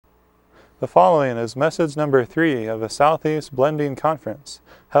The following is message number 3 of a Southeast Blending Conference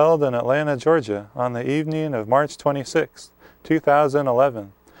held in Atlanta, Georgia on the evening of March 26,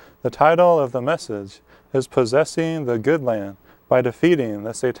 2011. The title of the message is Possessing the Good Land by Defeating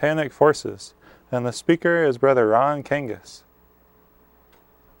the Satanic Forces, and the speaker is Brother Ron Kangas.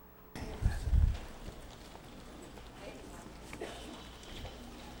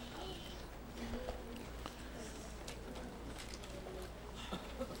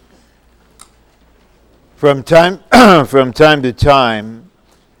 From time to time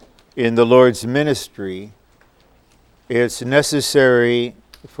in the Lord's ministry, it's necessary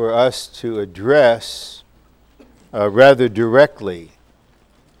for us to address rather directly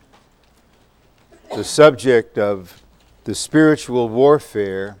the subject of the spiritual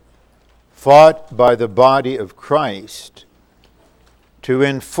warfare fought by the body of Christ to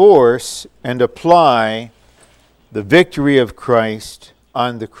enforce and apply the victory of Christ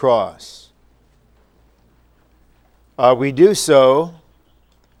on the cross. We do so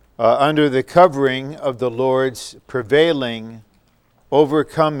under the covering of the Lord's prevailing,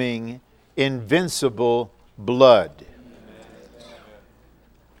 overcoming, invincible blood.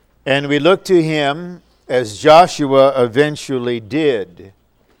 And we look to Him, as Joshua eventually did,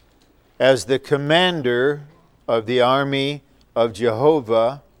 as the commander of the army of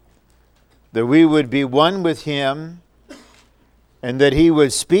Jehovah, that we would be one with Him, and that He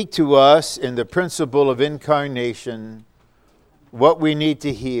would speak to us in the principle of incarnation what we need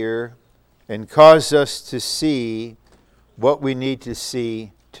to hear and cause us to see what we need to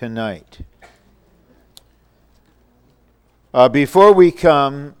see tonight. Before we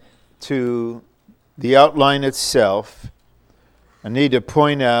come to the outline itself, I need to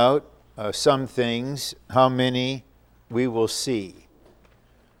point out some things, how many we will see.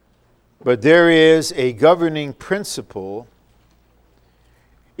 But there is a governing principle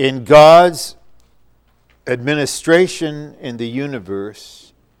in God's administration in the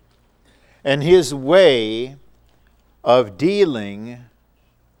universe and His way of dealing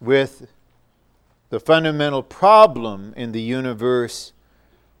with the fundamental problem in the universe,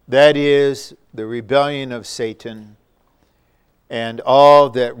 that is the rebellion of Satan and all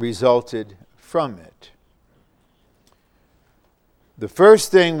that resulted from it. The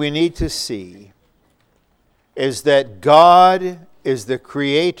first thing we need to see is that God is the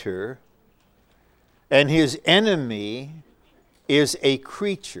creator, and His enemy is a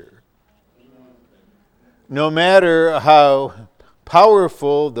creature. No matter how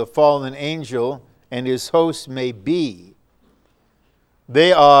powerful the fallen angel and his host may be,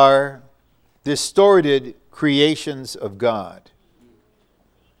 they are distorted creations of God,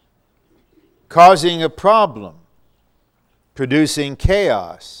 causing a problem, producing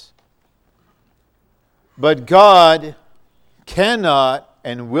chaos. But God cannot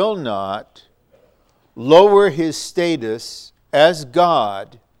and will not lower His status as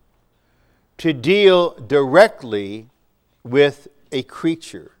God to deal directly with a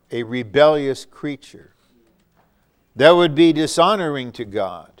creature, a rebellious creature. That would be dishonoring to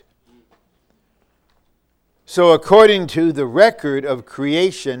God. So according to the record of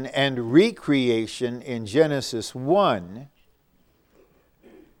creation and recreation in Genesis 1,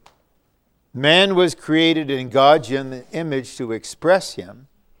 man was created in God's image to express Him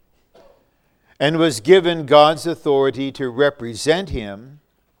and was given God's authority to represent Him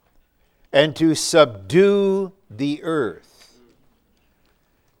and to subdue the earth.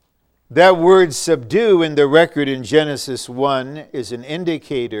 That word subdue in the record in Genesis 1 is an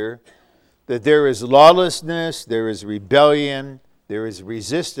indicator that there is lawlessness, there is rebellion, there is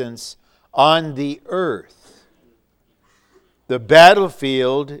resistance on the earth. The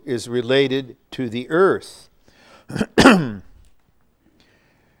battlefield is related to the earth.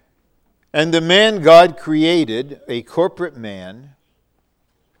 And the man God created, a corporate man,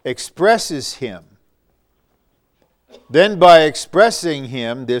 expresses Him. Then by expressing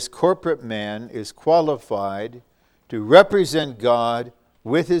Him, this corporate man is qualified to represent God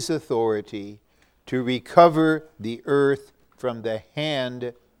with His authority to recover the earth from the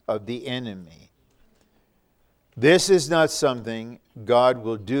hand of the enemy. This is not something God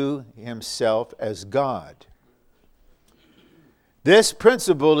will do Himself as God. This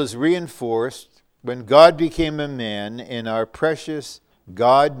principle is reinforced when God became a man in our precious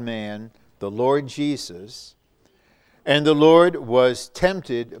God-man, the Lord Jesus, and the Lord was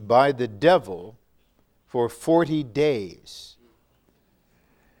tempted by the devil for 40 days.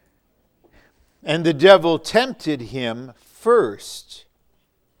 And the devil tempted Him first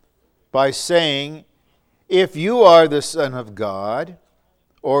by saying, if you are the Son of God,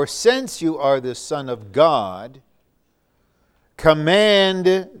 or since you are the Son of God,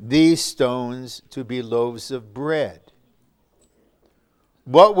 command these stones to be loaves of bread.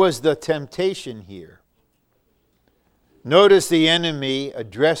 What was the temptation here? Notice the enemy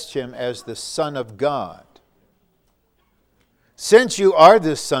addressed him as the Son of God. Since you are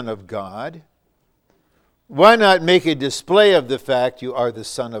the Son of God, why not make a display of the fact you are the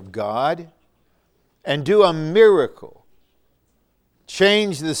Son of God and do a miracle?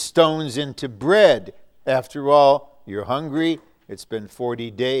 Change the stones into bread. After all, you're hungry. It's been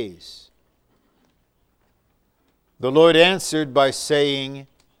 40 days. The Lord answered by saying,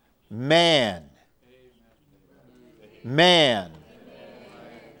 man. Man.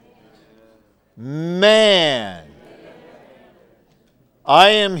 Man. I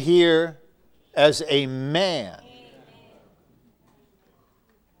am here as a man.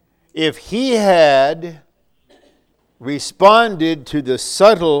 If he had responded to the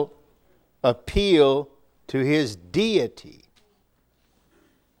subtle appeal to his deity,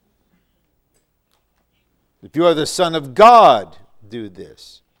 if you are the Son of God, do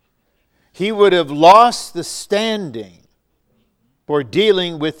this, he would have lost the standing for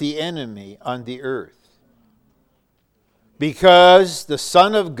dealing with the enemy on the earth. Because the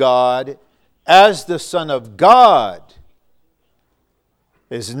Son of God, as the Son of God,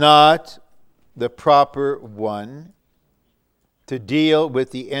 is not the proper one to deal with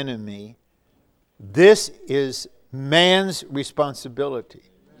the enemy. This is man's responsibility.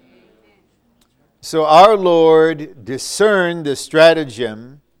 So our Lord discerned the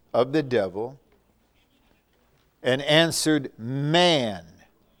stratagem of the devil and answered, man.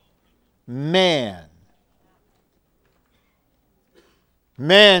 Man.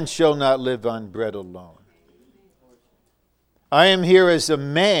 Man shall not live on bread alone. I am here as a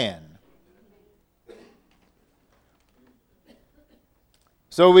man.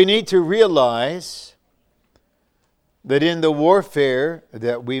 So we need to realize that in the warfare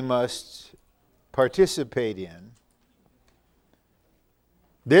that we must participate in,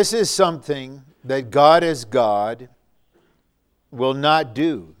 this is something that God as God will not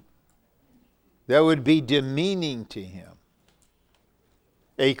do. That would be demeaning to him.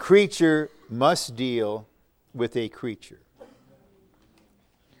 A creature must deal with a creature.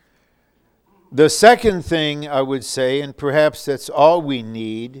 The second thing I would say, and perhaps that's all we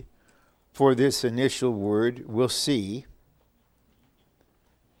need for this initial word, we'll see,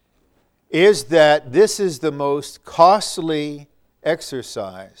 is that this is the most costly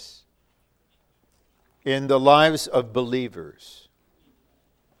exercise in the lives of believers.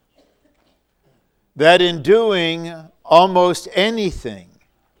 That in doing almost anything,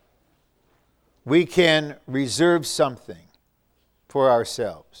 we can reserve something for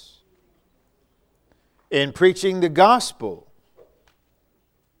ourselves. In preaching the gospel,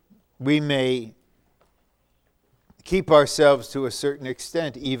 we may keep ourselves to a certain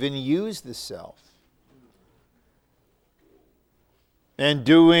extent, even use the self. And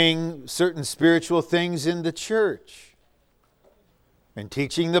doing certain spiritual things in the church, and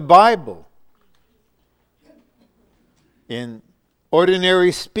teaching the Bible, in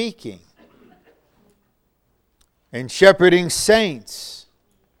ordinary speaking, and shepherding saints.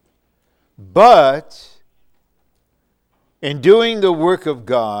 But in doing the work of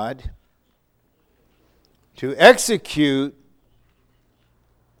God, to execute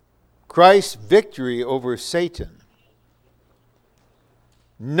Christ's victory over Satan,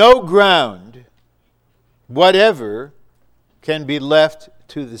 no ground whatever can be left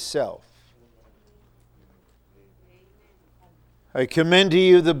to the self. I commend to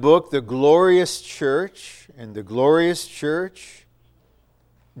you the book, The Glorious Church. And The Glorious Church,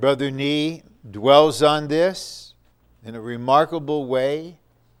 Brother Nee dwells on this in a remarkable way.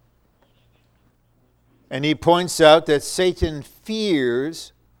 And he points out that Satan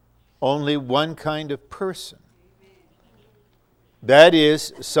fears only one kind of person. That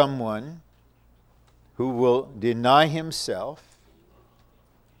is someone who will deny himself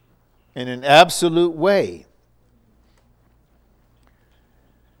in an absolute way.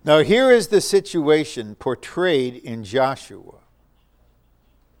 Now here is the situation portrayed in Joshua.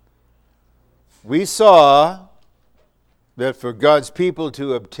 We saw that for God's people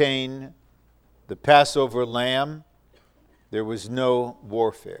to obtain the Passover lamb, there was no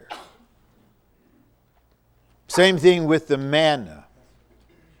warfare. Same thing with the manna.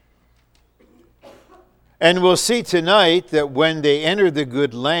 And we'll see tonight that when they entered the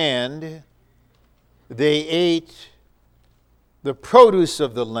good land, they ate the produce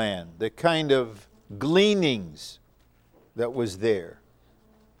of the land, the kind of gleanings that was there.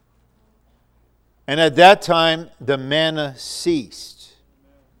 And at that time, the manna ceased.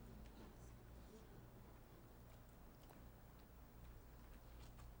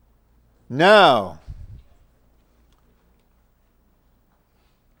 Now,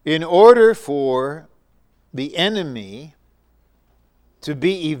 in order for the enemy to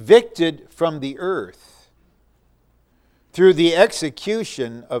be evicted from the earth through the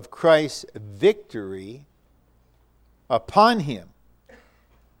execution of Christ's victory upon him,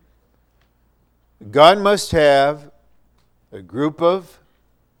 God must have a group of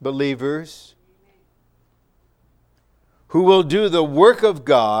believers who will do the work of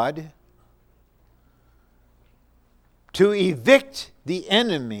God to evict the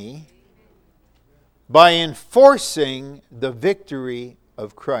enemy by enforcing the victory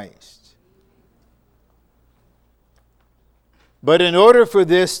of Christ. But in order for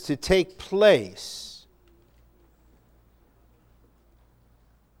this to take place,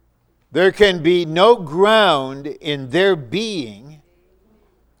 there can be no ground in their being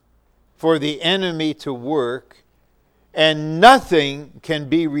for the enemy to work, and nothing can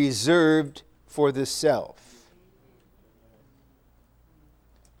be reserved for the self.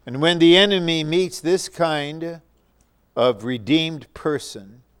 And when the enemy meets this kind of redeemed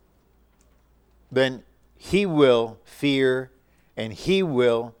person, then he will fear and he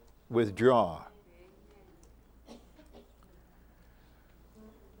will withdraw.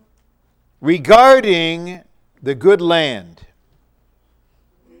 Regarding the good land,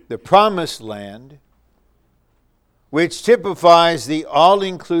 the promised land, which typifies the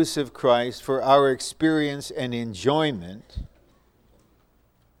all-inclusive Christ for our experience and enjoyment,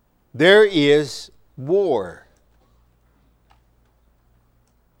 there is war.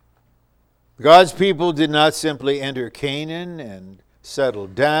 God's people did not simply enter Canaan and settle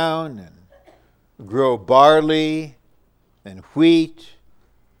down and grow barley and wheat,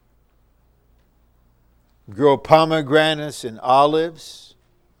 grow pomegranates and olives.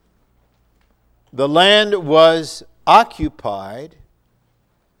 The land was occupied,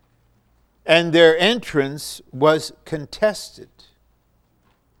 and their entrance was contested.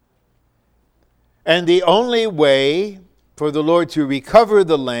 And the only way for the Lord to recover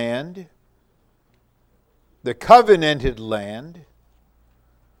the land, the covenanted land,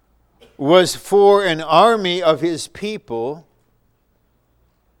 was for an army of his people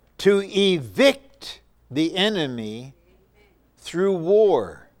to evict the enemy through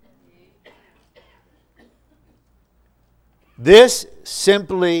war. This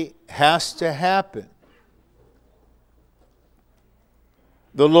simply has to happen.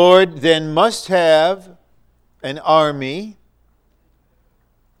 The Lord then must have an army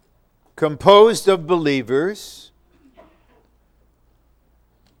composed of believers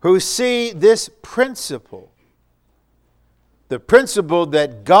who see this principle, the principle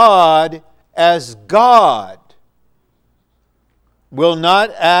that God, as God, will not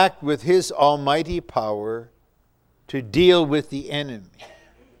act with his almighty power to deal with the enemy.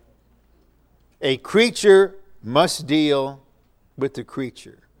 A creature must deal with the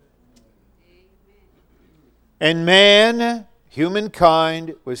creature. And man,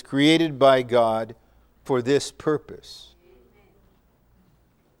 humankind, was created by God for this purpose.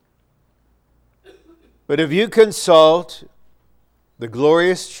 But if you consult the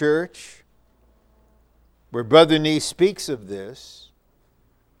glorious church, where Brother Nee speaks of this,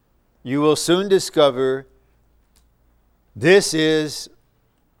 you will soon discover this is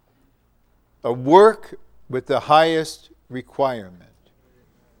a work with the highest requirement.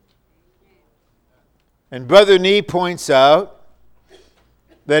 And Brother Nee points out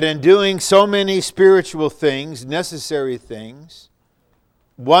that in doing so many spiritual things, necessary things,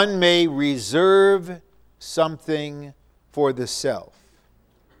 one may reserve something for the self.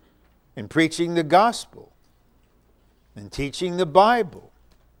 In preaching the gospel, in teaching the Bible,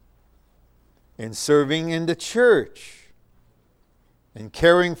 in serving in the church, in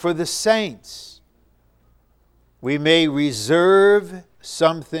caring for the saints, we may reserve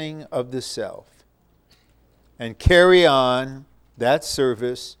something of the self and carry on that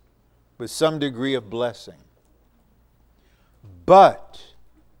service with some degree of blessing. But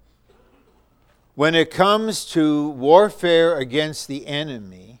when it comes to warfare against the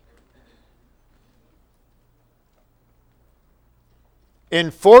enemy,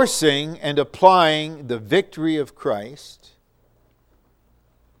 enforcing and applying the victory of Christ,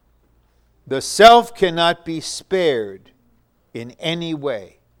 the self cannot be spared in any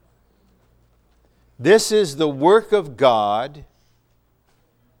way. This is the work of God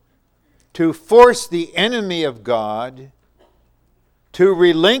to force the enemy of God to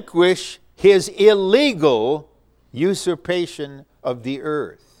relinquish his illegal usurpation of the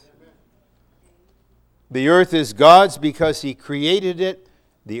earth. The earth is God's because he created it.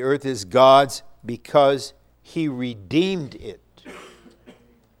 The earth is God's because he redeemed it.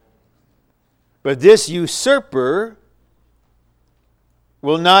 But this usurper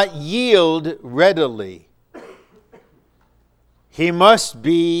will not yield readily. He must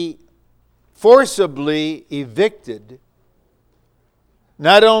be forcibly evicted,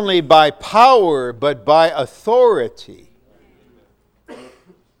 not only by power, but by authority.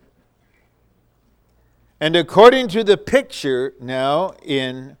 And according to the picture now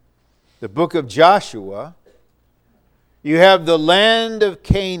in the book of Joshua, you have the land of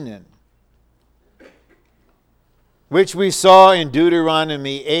Canaan, which we saw in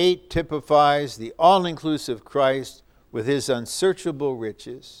Deuteronomy 8, typifies the all-inclusive Christ with his unsearchable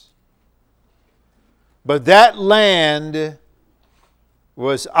riches. But that land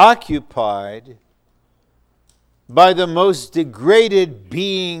was occupied by the most degraded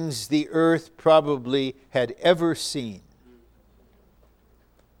beings the earth probably had ever seen.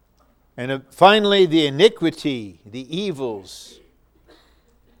 And finally, the iniquity, the evils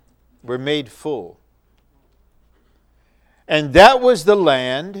were made full. And that was the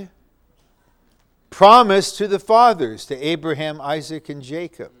land promised to the fathers, to Abraham, Isaac, and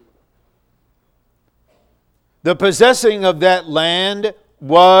Jacob. The possessing of that land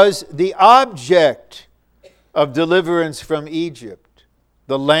was the object of deliverance from Egypt.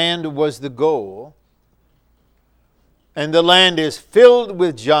 The land was the goal. And the land is filled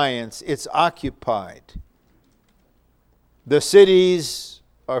with giants. It's occupied. The cities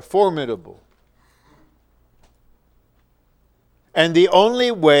are formidable. And the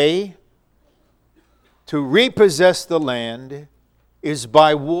only way to repossess the land is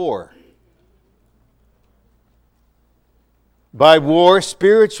by war. By war,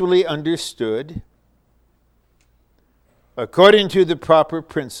 spiritually understood, according to the proper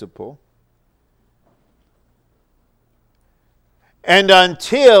principle. And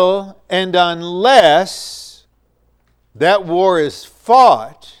until and unless that war is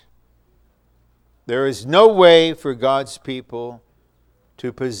fought, there is no way for God's people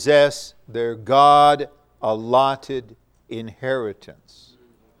to possess their God-allotted inheritance.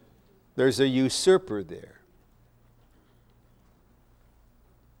 There's a usurper there.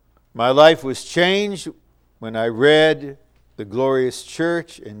 My life was changed when I read The Glorious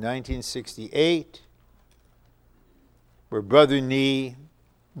Church in 1968, where Brother Nee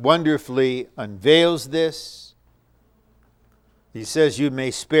wonderfully unveils this. He says you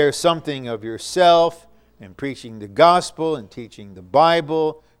may spare something of yourself in preaching the gospel and teaching the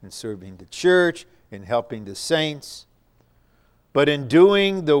Bible and serving the church and helping the saints. But in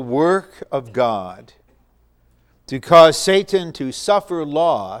doing the work of God, to cause Satan to suffer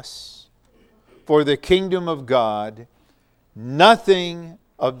loss for the kingdom of God, nothing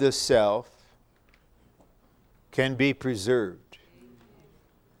of the self can be preserved.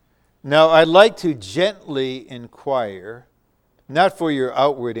 Now, I'd like to gently inquire, not for your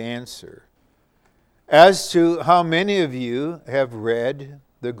outward answer, as to how many of you have read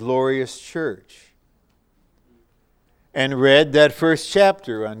The Glorious Church and read that first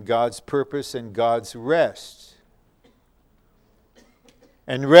chapter on God's purpose and God's rest,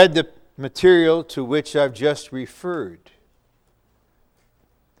 and read the material to which I've just referred.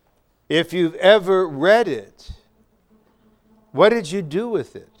 If you've ever read it, what did you do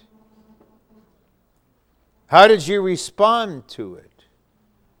with it? How did you respond to it?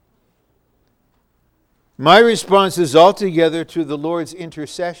 My response is altogether to the Lord's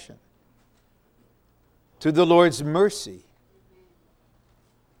intercession, to the Lord's mercy.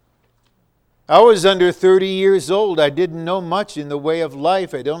 I was under 30 years old. I didn't know much in the way of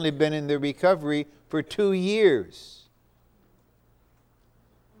life. I'd only been in the recovery for 2 years.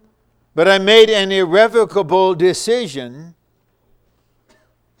 But I made an irrevocable decision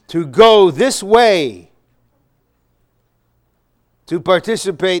to go this way, to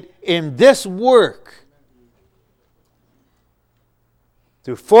participate in this work,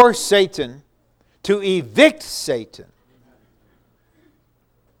 to force Satan, to evict Satan,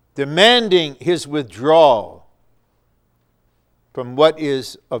 demanding his withdrawal from what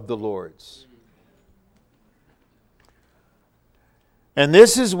is of the Lord's. And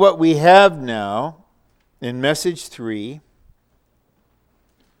this is what we have now in message 3.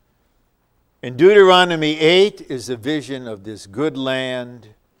 In Deuteronomy 8 is a vision of this good land,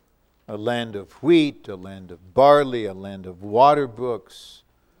 a land of wheat, a land of barley, a land of water brooks,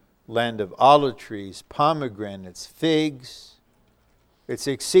 land of olive trees, pomegranates, figs. It's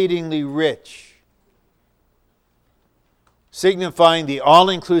exceedingly rich, signifying the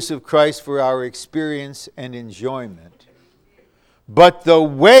all-inclusive Christ for our experience and enjoyment. But the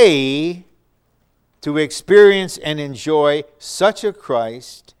way to experience and enjoy such a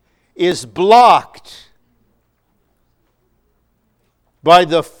Christ is blocked by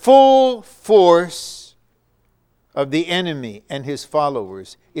the full force of the enemy and his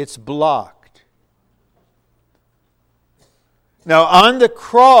followers. It's blocked. Now, on the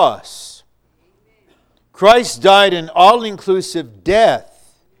cross, Christ died an all-inclusive death.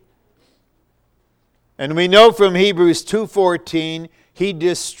 And we know from Hebrews 2:14, he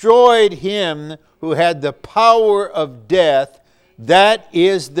destroyed him who had the power of death, that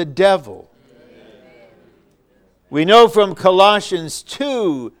is the devil. We know from Colossians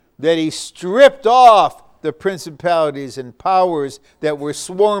 2 that he stripped off the principalities and powers that were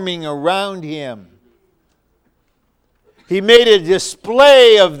swarming around him. He made a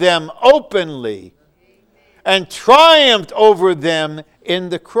display of them openly and triumphed over them in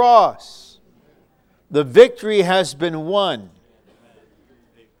the cross. The victory has been won.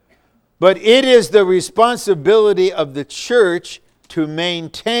 But it is the responsibility of the church to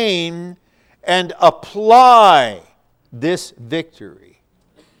maintain and apply this victory.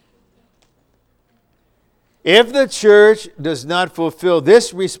 If the church does not fulfill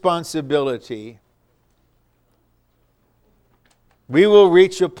this responsibility, we will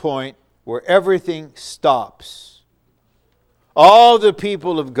reach a point where everything stops. All the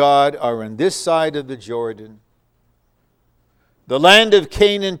people of God are on this side of the Jordan. The land of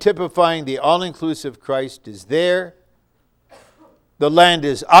Canaan, typifying the all-inclusive Christ, is there. The land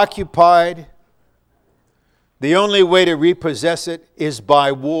is occupied. The only way to repossess it is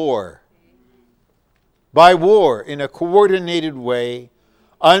by war. By war, in a coordinated way,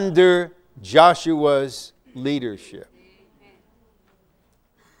 under Joshua's leadership.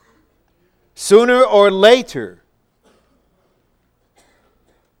 Sooner or later,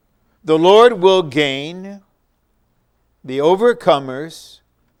 the Lord will gain the overcomers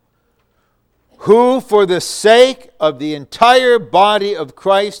who, for the sake of the entire body of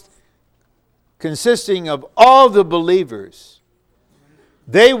Christ, consisting of all the believers,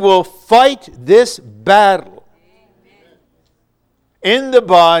 they will fight this battle in the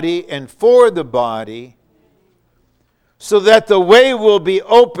body and for the body, so that the way will be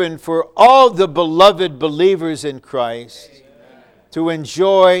open for all the beloved believers in Christ to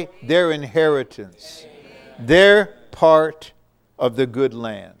enjoy their inheritance, their part of the good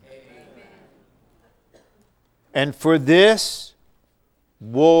land. And for this,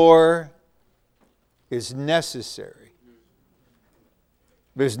 war is necessary.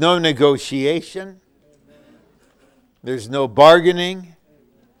 There's no negotiation. There's no bargaining.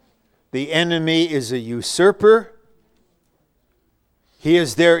 The enemy is a usurper. He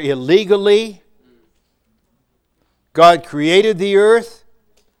is there illegally. God created the earth.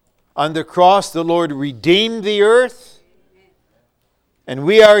 On the cross, the Lord redeemed the earth. And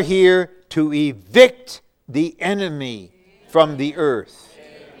we are here to evict the enemy from the earth,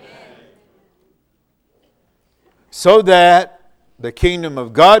 so that the kingdom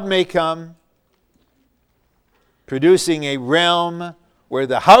of God may come, producing a realm where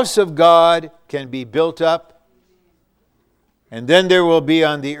the house of God can be built up, and then there will be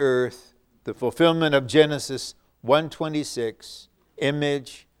on the earth the fulfillment of Genesis 1:26,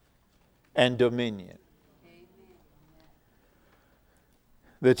 image and dominion.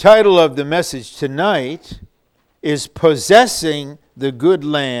 The title of the message tonight is Possessing the Good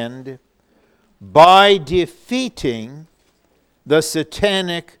Land by Defeating the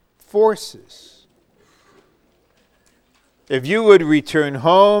Satanic Forces. If you would return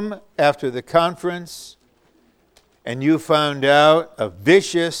home after the conference and you found out a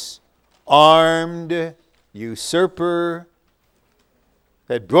vicious, armed usurper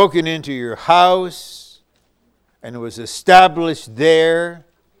had broken into your house and was established there,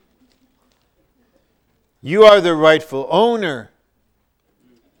 you are the rightful owner.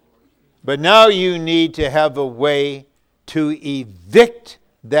 But now you need to have a way to evict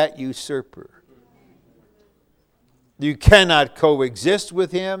that usurper. You cannot coexist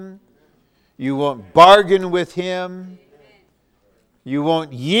with him. You won't bargain with him. You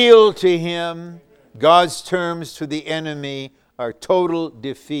won't yield to him. God's terms to the enemy are total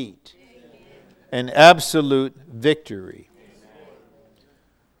defeat and absolute victory.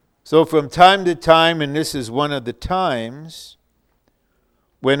 So from time to time, and this is one of the times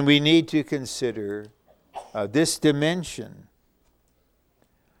when we need to consider this dimension,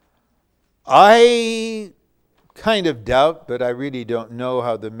 I kind of doubt, but I really don't know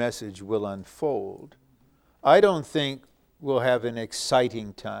how the message will unfold. I don't think we'll have an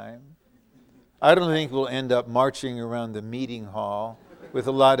exciting time. I don't think we'll end up marching around the meeting hall with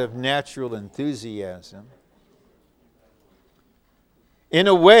a lot of natural enthusiasm. In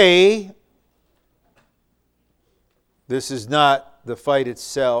a way, this is not the fight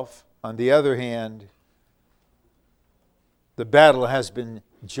itself. On the other hand, The battle has been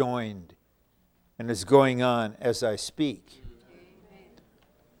joined and is going on as I speak.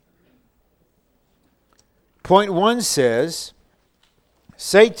 Point 1 says,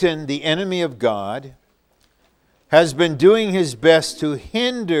 Satan, the enemy of God, has been doing his best to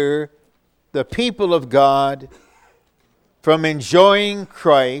hinder the people of God from enjoying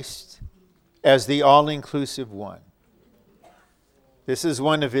Christ as the all-inclusive one. This is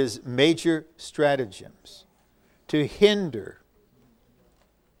one of his major stratagems, to hinder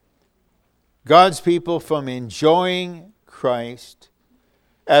God's people from enjoying Christ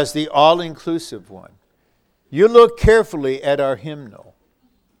as the all-inclusive one. You look carefully at our hymnal.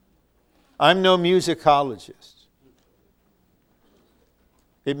 I'm no musicologist.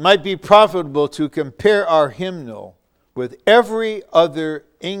 It might be profitable to compare our hymnal with every other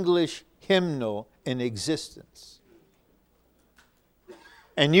English hymnal in existence.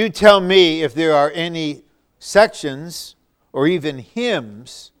 And you tell me if there are any sections or even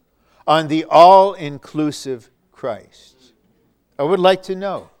hymns on the all-inclusive Christ. I would like to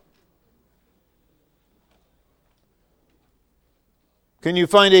know. Can you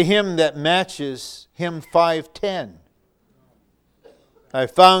find a hymn that matches hymn 510? I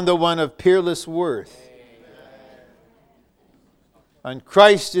found the one of peerless worth. And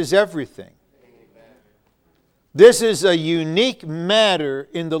Christ is everything. This is a unique matter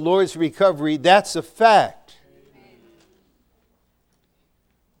in the Lord's recovery. That's a fact.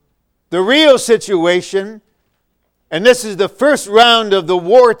 The real situation, and this is the first round of the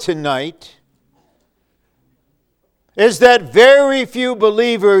war tonight, is that very few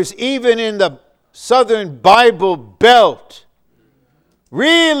believers, even in the Southern Bible Belt,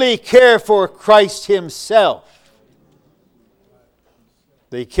 really care for Christ Himself.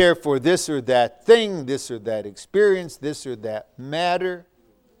 They care for this or that thing, this or that experience, this or that matter.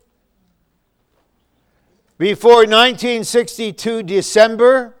 Before 1962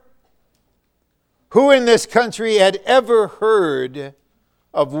 December, who in this country had ever heard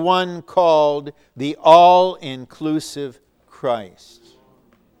of one called the all-inclusive Christ?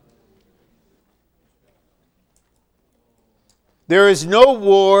 There is no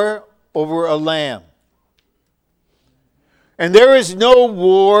war over a lamb. And there is no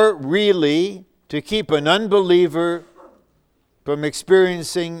war, really, to keep an unbeliever from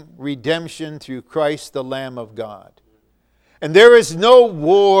experiencing redemption through Christ, the Lamb of God. And there is no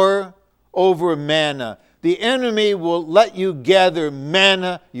war over manna. The enemy will let you gather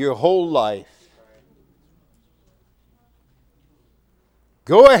manna your whole life.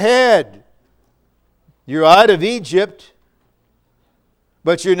 Go ahead. You're out of Egypt,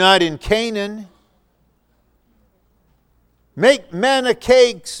 but you're not in Canaan. Make manna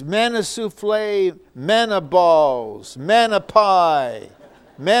cakes, manna souffle, manna balls, manna pie,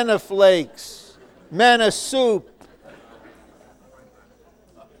 manna flakes, manna soup.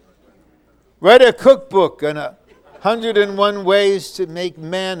 Write a cookbook on 101 ways to make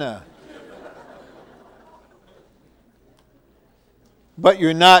manna. But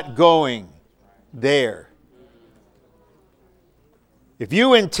you're not going there. If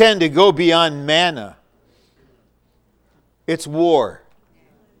you intend to go beyond manna, it's war.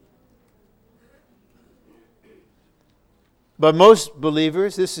 But most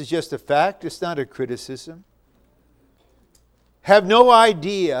believers, this is just a fact, it's not a criticism, have no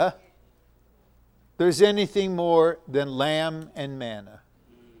idea there's anything more than lamb and manna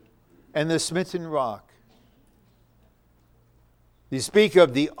and the smitten rock. You speak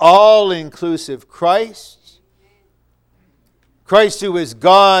of the all-inclusive Christ, Christ who is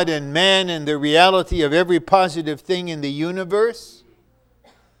God and man and the reality of every positive thing in the universe.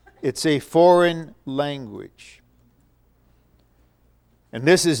 It's a foreign language. And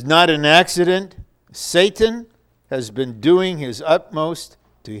this is not an accident. Satan has been doing his utmost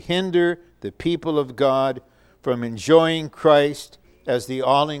to hinder the people of God from enjoying Christ as the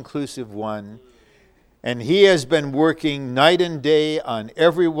all-inclusive one. And he has been working night and day on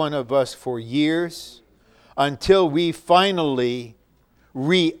every one of us for years, until we finally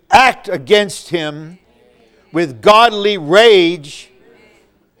react against him with godly rage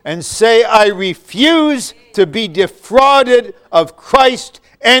and say, I refuse to be defrauded of Christ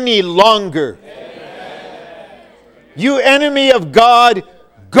any longer. Amen. You enemy of God,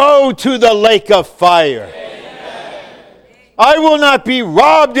 go to the lake of fire. Amen. I will not be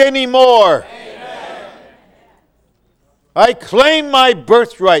robbed anymore. I claim my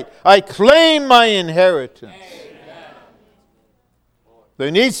birthright. I claim my inheritance. Amen.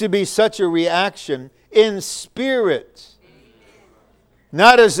 There needs to be such a reaction in spirit,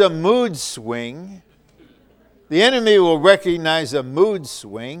 not as a mood swing. The enemy will recognize a mood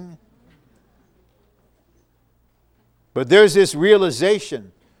swing. But there's this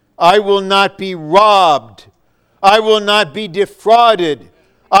realization, I will not be robbed. I will not be defrauded.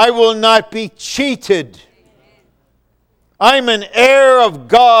 I will not be cheated. I'm an heir of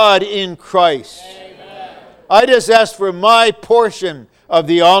God in Christ. Amen. I just ask for my portion of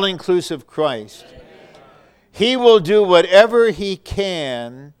the all-inclusive Christ. Amen. He will do whatever He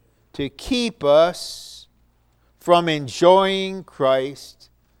can to keep us from enjoying Christ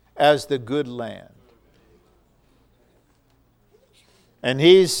as the good land. And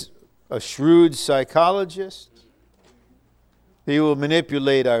He's a shrewd psychologist. He will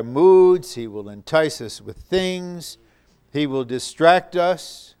manipulate our moods. He will entice us with things. He will distract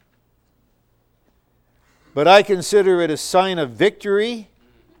us. But I consider it a sign of victory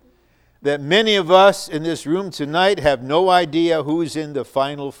that many of us in this room tonight have no idea who's in the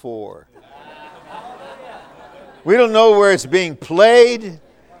Final Four. We don't know where it's being played,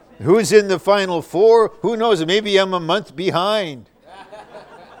 who's in the Final Four. Who knows? Maybe I'm a month behind.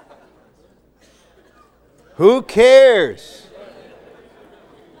 Who cares?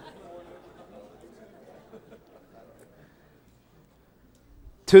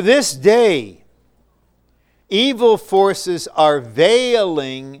 To this day, evil forces are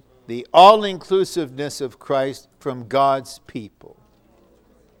veiling the all-inclusiveness of Christ from God's people.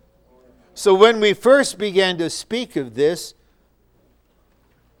 So when we first began to speak of this,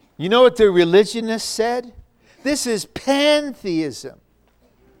 you know what the religionists said? This is pantheism.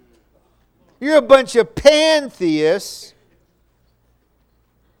 You're a bunch of pantheists.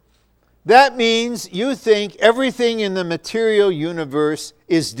 That means you think everything in the material universe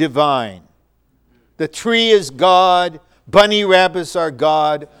is divine. The tree is God, bunny rabbits are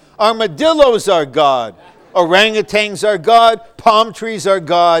God, armadillos are God, orangutans are God, palm trees are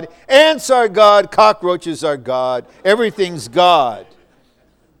God, ants are God, cockroaches are God, everything's God.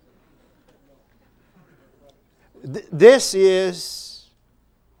 This is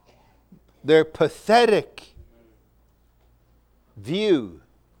their pathetic view.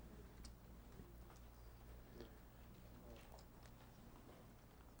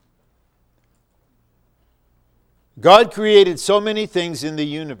 God created so many things in the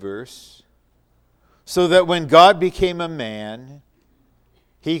universe so that when God became a man,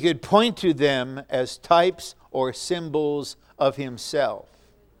 He could point to them as types or symbols of Himself.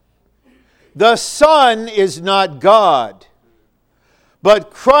 The Son is not God, but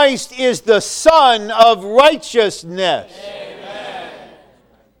Christ is the Son of righteousness. Amen.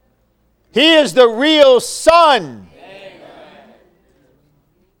 He is the real Son.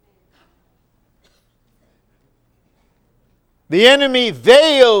 The enemy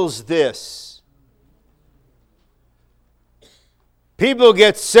veils this. People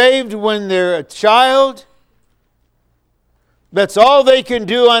get saved when they're a child. That's all they can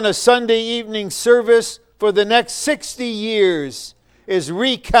do on a Sunday evening service for the next 60 years is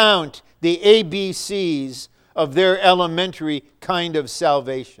recount the ABCs of their elementary kind of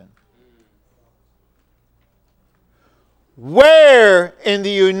salvation. Where in the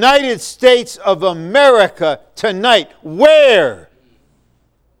United States of America tonight, where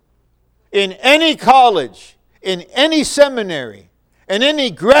in any college, in any seminary, in any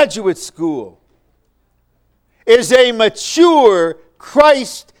graduate school, is a mature,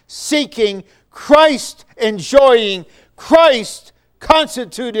 Christ-seeking, Christ-enjoying,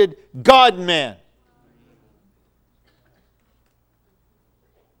 Christ-constituted God-man?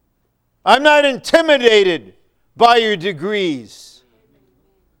 I'm not intimidated by your degrees.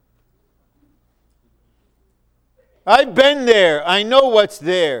 I've been there. I know what's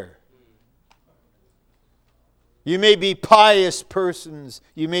there. You may be pious persons.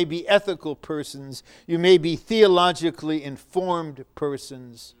 You may be ethical persons. You may be theologically informed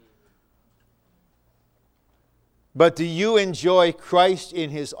persons. But do you enjoy Christ in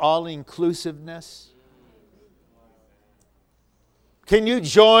His all-inclusiveness? Can you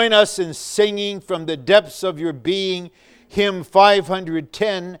join us in singing from the depths of your being hymn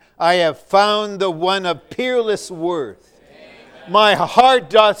 510, I have found the one of peerless worth. Amen. My heart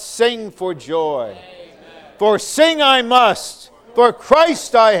doth sing for joy. Amen. For sing I must, for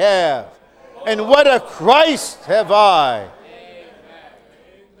Christ I have, and what a Christ have I. Amen.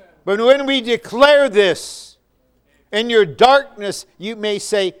 But when we declare this, in your darkness you may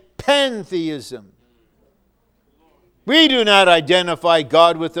say pantheism. We do not identify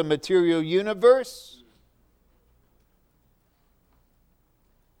God with the material universe.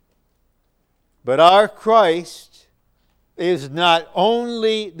 But our Christ is not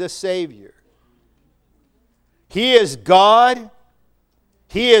only the Savior. He is God,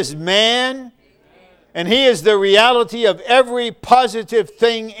 He is man, and He is the reality of every positive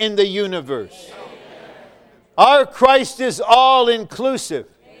thing in the universe. Our Christ is all inclusive.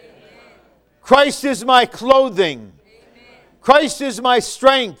 Christ is my clothing. Christ is my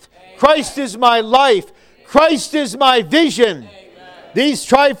strength. Christ is my life. Christ is my vision. These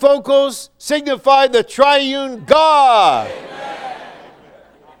trifocals signify the triune God.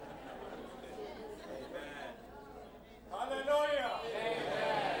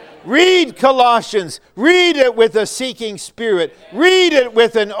 Read Colossians. Read it with a seeking spirit. Read it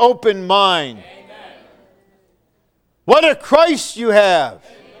with an open mind. What a Christ you have.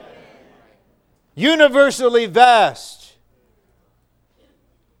 Universally vast.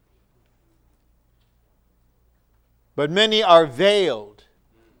 But many are veiled.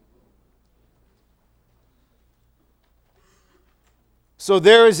 So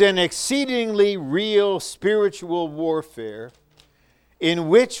there is an exceedingly real spiritual warfare in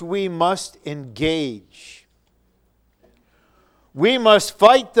which we must engage. We must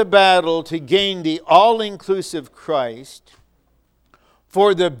fight the battle to gain the all-inclusive Christ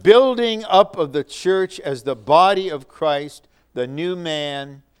for the building up of the church as the body of Christ, the new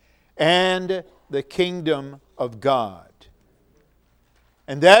man, and the kingdom of God.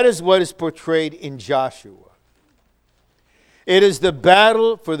 And that is what is portrayed in Joshua. It is the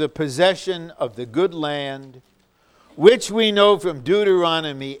battle for the possession of the good land, which we know from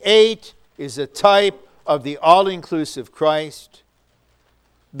Deuteronomy 8 is a type of the all-inclusive Christ.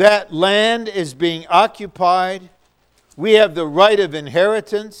 That land is being occupied. We have the right of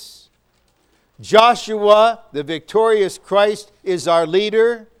inheritance. Joshua, the victorious Christ, is our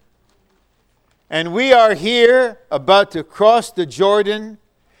leader. And we are here about to cross the Jordan,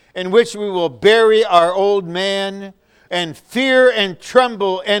 in which we will bury our old man and fear and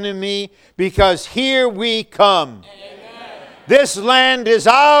tremble, enemy, because here we come. Amen. This land is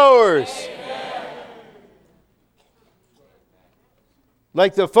ours. Amen.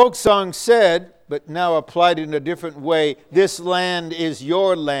 Like the folk song said, but now applied in a different way, this land is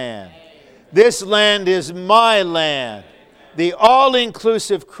your land. Amen. This land is my land. The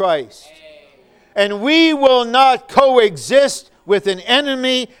all-inclusive Christ. And we will not coexist with an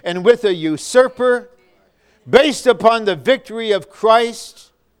enemy and with a usurper. Based upon the victory of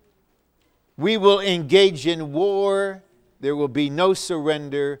Christ, we will engage in war. There will be no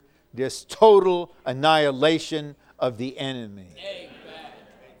surrender. This total annihilation of the enemy. Amen.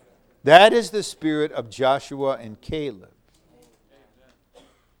 That is the spirit of Joshua and Caleb.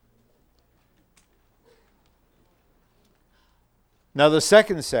 Now the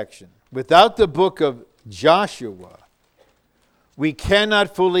second section. Without the book of Joshua, we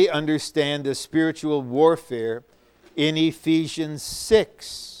cannot fully understand the spiritual warfare in Ephesians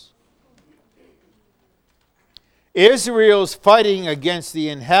 6. Israel's fighting against the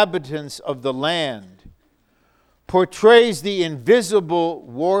inhabitants of the land portrays the invisible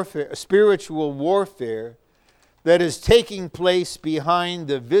warfare, spiritual warfare that is taking place behind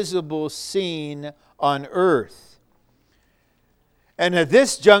the visible scene on earth. And at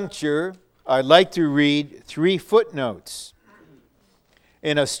this juncture, I'd like to read 3 footnotes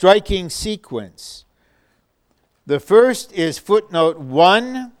in a striking sequence. The first is footnote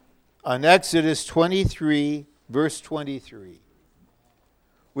 1 on Exodus 23, verse 23.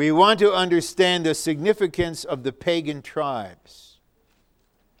 We want to understand the significance of the pagan tribes.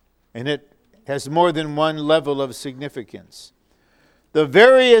 And it has more than one level of significance. The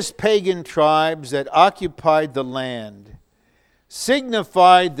various pagan tribes that occupied the land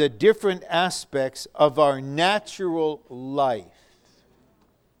signified the different aspects of our natural life.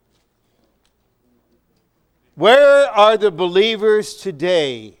 Where are the believers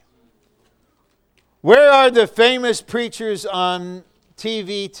today? Where are the famous preachers on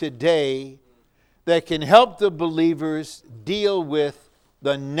TV today that can help the believers deal with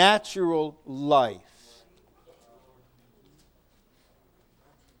the natural life?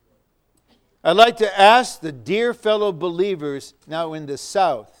 I'd like to ask the dear fellow believers now in the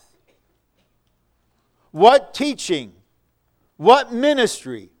South, what teaching, what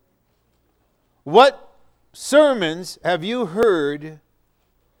ministry, what sermons have you heard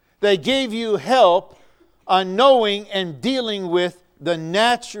that gave you help on knowing and dealing with the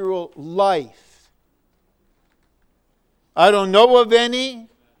natural life? I don't know of any.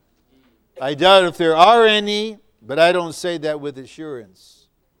 I doubt if there are any, but I don't say that with assurance.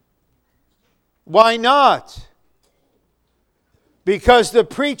 Why not? Because the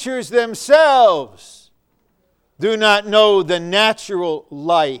preachers themselves do not know the natural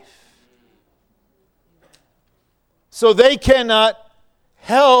life. So they cannot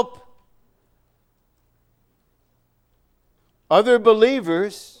help other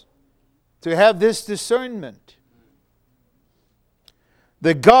believers to have this discernment.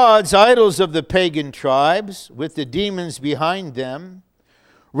 The gods, idols of the pagan tribes, with the demons behind them,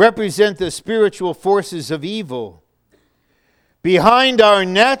 represent the spiritual forces of evil. Behind our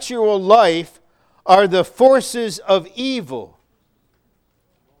natural life are the forces of evil.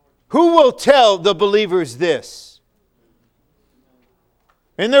 Who will tell the believers this?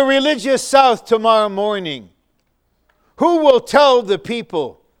 In the religious South tomorrow morning, who will tell the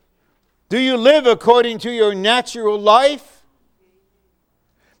people, do you live according to your natural life?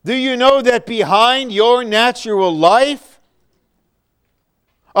 Do you know that behind your natural life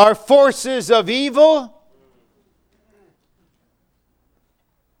are forces of evil?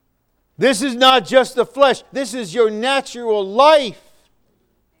 This is not just the flesh. This is your natural life.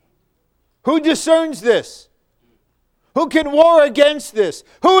 Who discerns this? Who can war against this?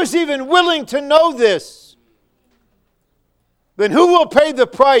 Who is even willing to know this? Then who will pay the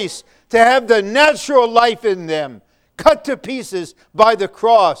price to have the natural life in them cut to pieces by the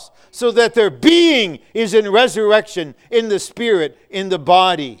cross, so that their being is in resurrection, in the spirit, in the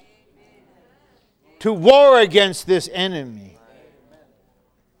body, to war against this enemy?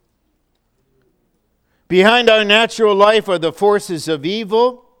 Behind our natural life are the forces of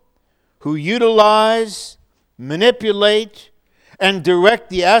evil who utilize, manipulate, and direct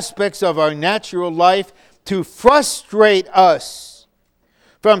the aspects of our natural life to frustrate us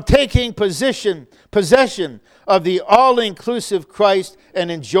from taking possession of the all-inclusive Christ and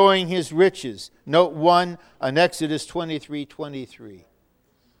enjoying His riches. Note 1 on Exodus 23:23.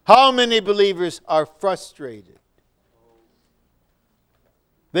 How many believers are frustrated?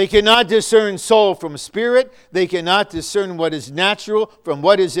 They cannot discern soul from spirit. They cannot discern what is natural from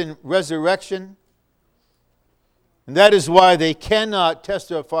what is in resurrection. And that is why they cannot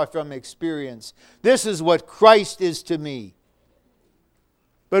testify from experience. This is what Christ is to me.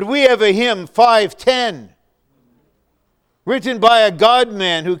 But we have a hymn, 510, written by a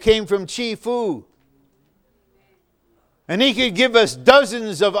God-man who came from Chi Fu. And he could give us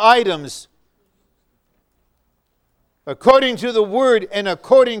dozens of items according to the Word and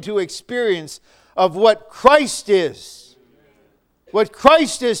according to experience of what Christ is. What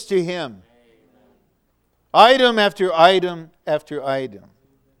Christ is to him. Item after item after item.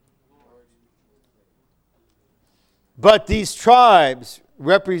 But these tribes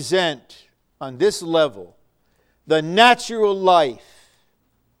represent, on this level, the natural life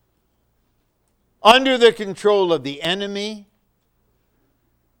under the control of the enemy,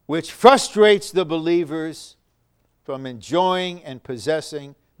 which frustrates the believers from enjoying and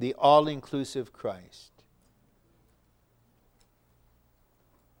possessing the all-inclusive Christ.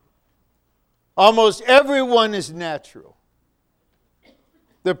 Almost everyone is natural.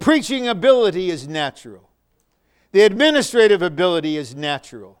 The preaching ability is natural. The administrative ability is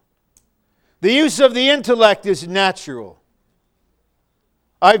natural. The use of the intellect is natural.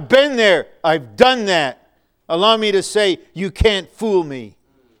 I've been there. I've done that. Allow me to say, you can't fool me.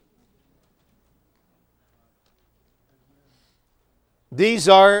 These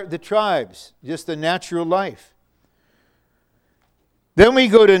are the tribes, just the natural life. Then we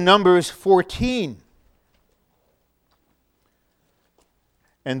go to Numbers 14.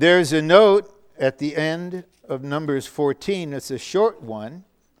 And there's a note at the end of Numbers 14. It's a short one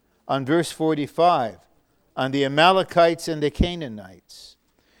on verse 45 on the Amalekites and the Canaanites.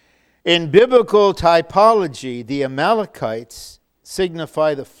 In biblical typology, the Amalekites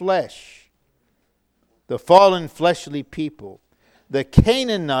signify the flesh, the fallen fleshly people. The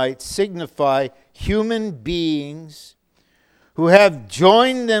Canaanites signify human beings who have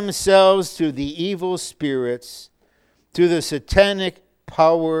joined themselves to the evil spirits, to the satanic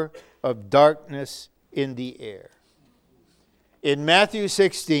power of darkness in the air. In Matthew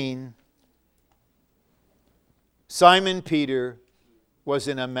 16, Simon Peter was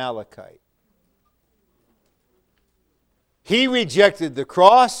an Amalekite. He rejected the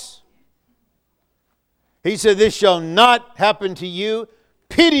cross. He said, "This shall not happen to you.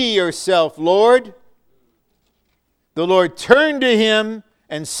 Pity yourself, Lord." The Lord turned to him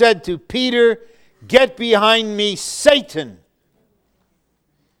and said to Peter, "Get behind me, Satan."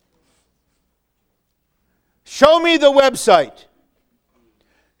 Show me the website.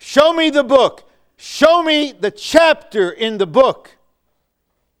 Show me the book. Show me the chapter in the book,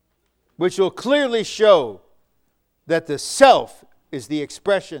 which will clearly show that the self is the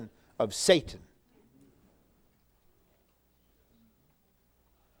expression of Satan.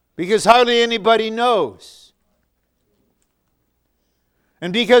 Because hardly anybody knows.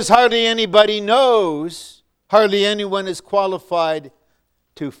 And because hardly anybody knows, hardly anyone is qualified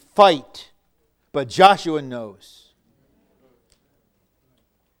to fight. But Joshua knows.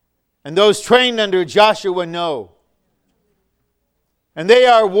 And those trained under Joshua know. And they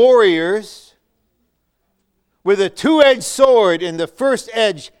are warriors with a two-edged sword, and the first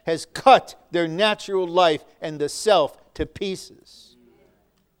edge has cut their natural life and the self to pieces.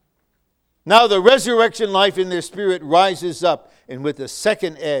 Now the resurrection life in their spirit rises up, and with the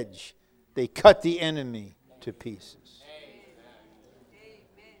second edge, they cut the enemy to pieces.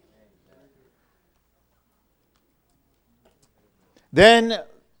 Then,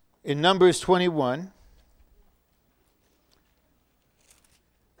 in Numbers 21,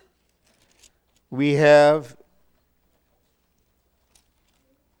 we have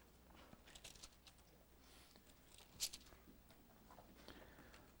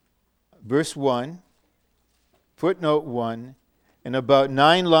verse 1, footnote 1, and about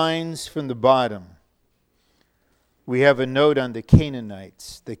 9 lines from the bottom, we have a note on the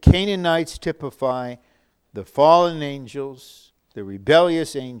Canaanites. The Canaanites typify the fallen angels, the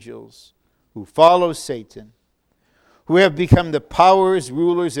rebellious angels who follow Satan, who have become the powers,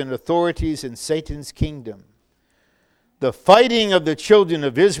 rulers, and authorities in Satan's kingdom. The fighting of the children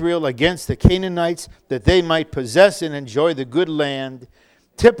of Israel against the Canaanites that they might possess and enjoy the good land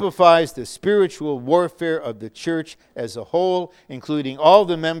typifies the spiritual warfare of the church as a whole, including all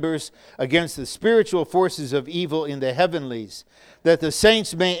the members, against the spiritual forces of evil in the heavenlies, that the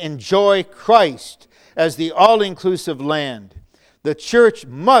saints may enjoy Christ as the all-inclusive land. The church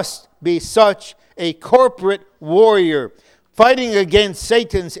must be such a corporate warrior, fighting against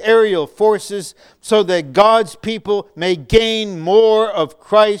Satan's aerial forces so that God's people may gain more of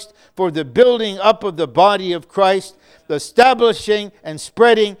Christ for the building up of the body of Christ, establishing and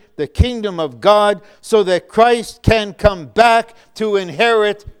spreading the kingdom of God so that Christ can come back to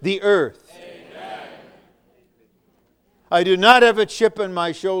inherit the earth. Amen. I do not have a chip on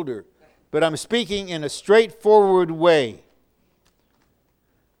my shoulder, but I'm speaking in a straightforward way.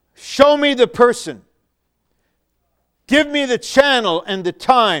 Show me the person. Give me the channel and the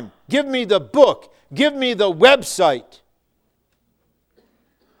time. Give me the book. Give me the website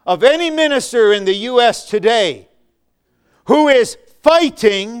of any minister in the U.S. today who is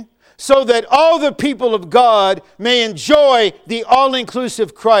fighting so that all the people of God may enjoy the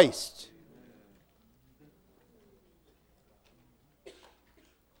all-inclusive Christ.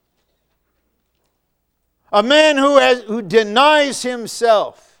 A man who denies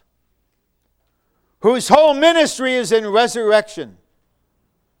himself, whose whole ministry is in resurrection,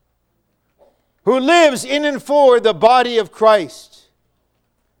 who lives in and for the body of Christ,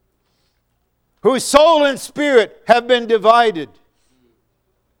 whose soul and spirit have been divided,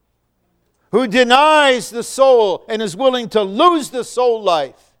 who denies the soul and is willing to lose the soul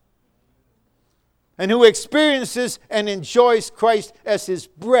life, and who experiences and enjoys Christ as his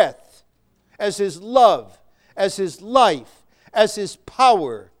breath, as his love, as his life, as his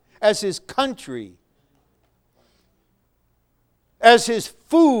power, as his country, as his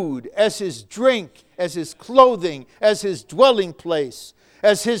food, as his drink, as his clothing, as his dwelling place,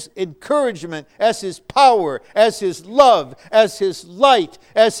 as his encouragement, as his power, as his love, as his light,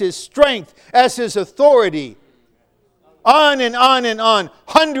 as his strength, as his authority. On and on and on.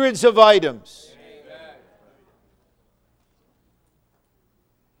 Hundreds of items. Amen.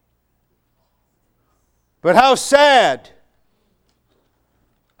 But how sad,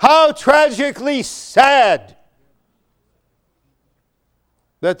 how tragically sad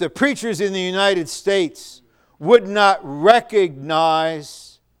that the preachers in the United States would not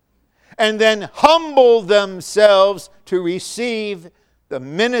recognize and then humble themselves to receive the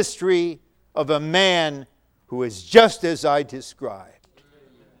ministry of a man who is just as I described.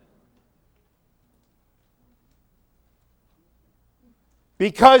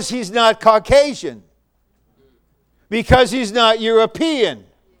 Because he's not Caucasian. Because he's not European.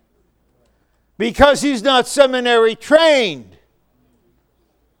 Because he's not seminary trained.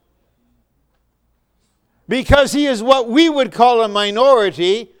 Because he is what we would call a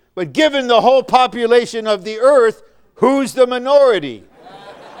minority, but given the whole population of the earth, who's the minority?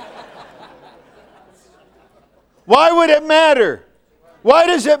 Why would it matter? Why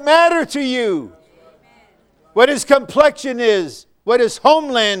does it matter to you what his complexion is, what his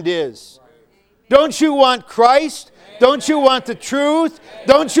homeland is? Don't you want Christ? Don't you want the truth?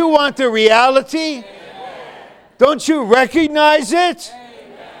 Don't you want the reality? Don't you recognize it?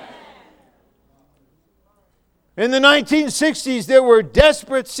 In the 1960s, there were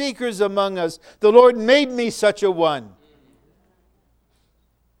desperate seekers among us. The Lord made me such a one.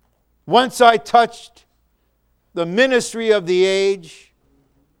 Once I touched the ministry of the age,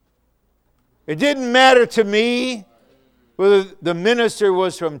 it didn't matter to me whether the minister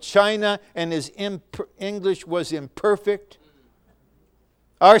was from China and his English was imperfect.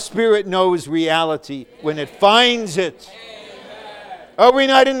 Our spirit knows reality when it finds it. Are we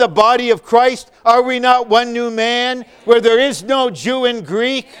not in the body of Christ? Are we not one new man where there is no Jew and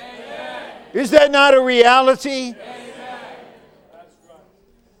Greek? Amen. Is that not a reality? Amen.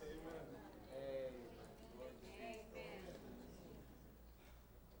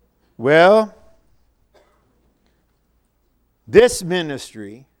 Well, this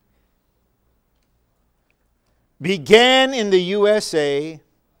ministry began in the USA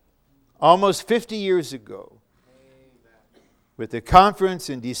almost 50 years ago with a conference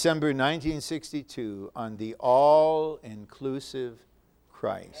in December 1962 on the all-inclusive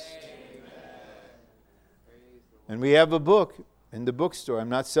Christ. And we have a book in the bookstore. I'm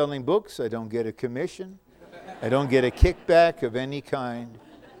not selling books. I don't get a commission. I don't get a kickback of any kind.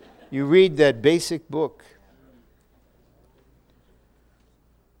 You read that basic book.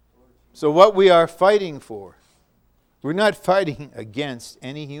 So what we are fighting for, we're not fighting against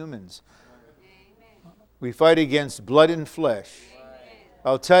any humans. We fight against blood and flesh.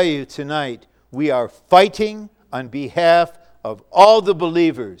 I'll tell you tonight, we are fighting on behalf of all the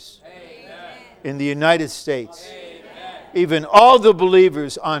believers in the United States. Even all the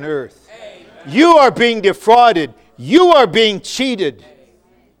believers on earth. You are being defrauded. You are being cheated.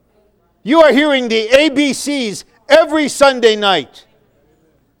 You are hearing the ABCs every Sunday night.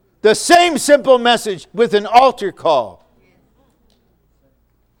 The same simple message with an altar call.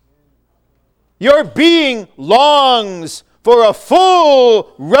 Your being longs for a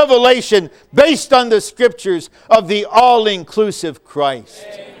full revelation based on the Scriptures of the all-inclusive Christ.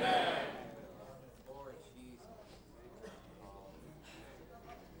 Amen.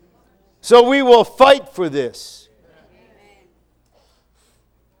 So we will fight for this.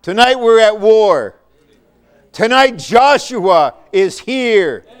 Tonight we're at war. Tonight Joshua is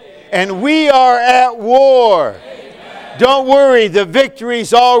here. And we are at war. Amen. Don't worry, the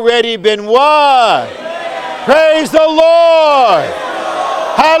victory's already been won. Amen. Praise the Lord.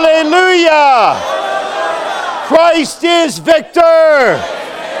 Amen. Hallelujah. Amen. Christ is victor. Amen.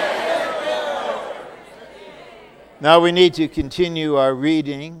 Now we need to continue our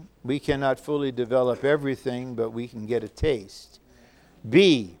reading. We cannot fully develop everything, but we can get a taste.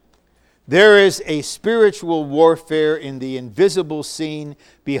 B. There is a spiritual warfare in the invisible scene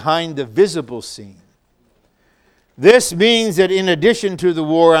behind the visible scene. This means that in addition to the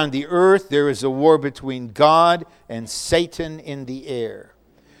war on the earth, there is a war between God and Satan in the air.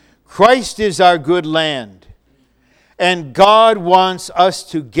 Christ is our good land, and God wants us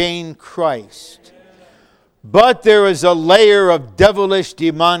to gain Christ. But there is a layer of devilish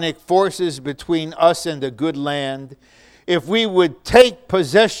demonic forces between us and the good land. If we would take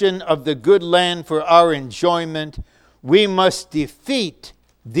possession of the good land for our enjoyment, we must defeat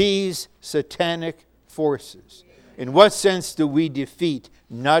these satanic forces. In what sense do we defeat?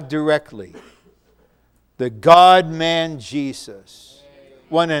 Not directly. The God-man Jesus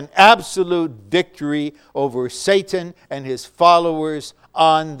won an absolute victory over Satan and his followers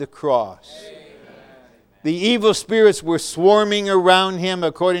on the cross. The evil spirits were swarming around him,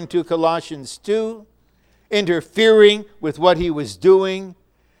 according to Colossians 2. Interfering with what he was doing,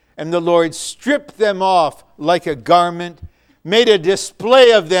 and the Lord stripped them off like a garment, made a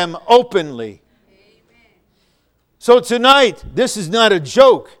display of them openly. Amen. So tonight, this is not a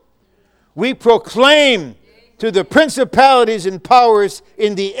joke. We proclaim to the principalities and powers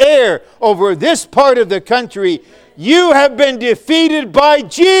in the air over this part of the country, you have been defeated by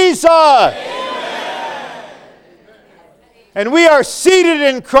Jesus. Amen. And we are seated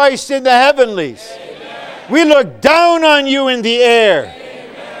in Christ in the heavenlies. Amen. We look down on you in the air.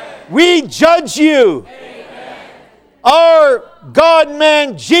 Amen. We judge you. Amen. Our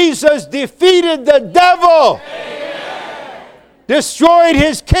God-man Jesus defeated the devil. Amen. Destroyed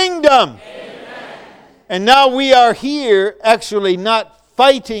his kingdom. Amen. And now we are here actually not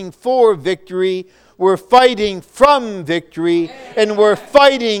fighting for victory. We're fighting from victory. Amen. And we're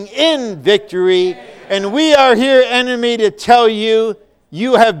fighting in victory. Amen. And we are here, enemy, to tell you,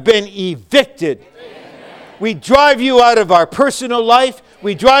 you have been evicted. We drive you out of our personal life.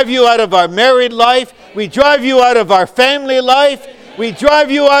 We drive you out of our married life. We drive you out of our family life. We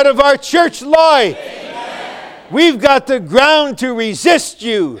drive you out of our church life. Amen. We've got the ground to resist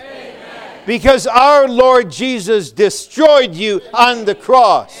you. Amen. Because our Lord Jesus destroyed you on the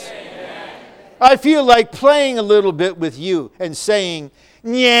cross. Amen. I feel like playing a little bit with you and saying,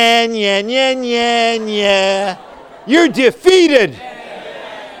 nya, nya, nya, nya, nya. You're defeated.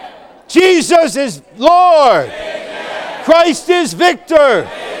 Jesus is Lord. Amen. Christ is victor.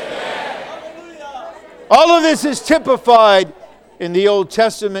 Amen. All of this is typified in the Old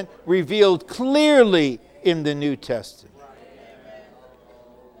Testament, revealed clearly in the New Testament.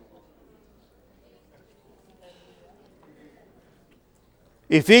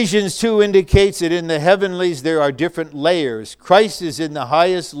 Ephesians 2 indicates that in the heavenlies there are different layers. Christ is in the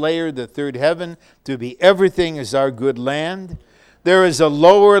highest layer, the third heaven, to be everything is our good land. There is a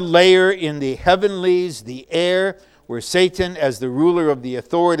lower layer in the heavenlies, the air, where Satan, as the ruler of the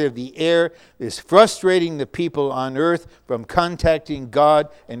authority of the air, is frustrating the people on earth from contacting God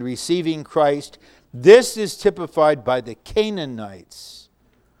and receiving Christ. This is typified by the Canaanites,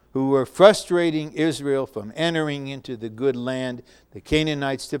 who were frustrating Israel from entering into the good land. The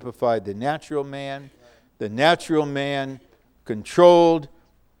Canaanites typified the natural man controlled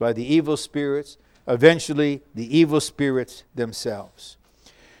by the evil spirits, eventually the evil spirits themselves.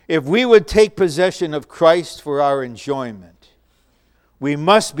 If we would take possession of Christ for our enjoyment, we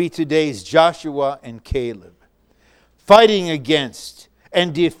must be today's Joshua and Caleb, fighting against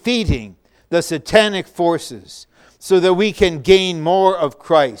and defeating the satanic forces, so that we can gain more of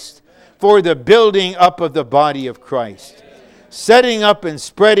Christ for the building up of the body of Christ. Setting up and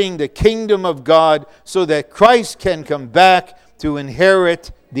spreading the kingdom of God so that Christ can come back to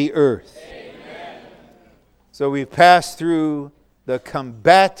inherit the earth. Amen. So we've passed through the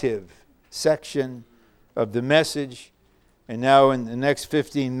combative section of the message, and now in the next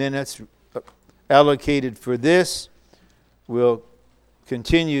 15 minutes allocated for this, we'll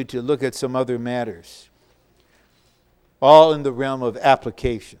continue to look at some other matters, all in the realm of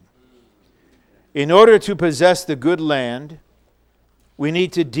application. In order to possess the good land, we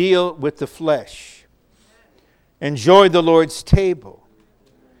need to deal with the flesh. Enjoy the Lord's table.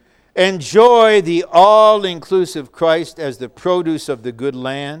 Enjoy the all-inclusive Christ as the produce of the good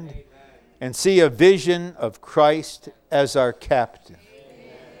land, and see a vision of Christ as our captain.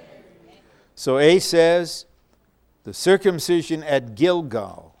 So A says, the circumcision at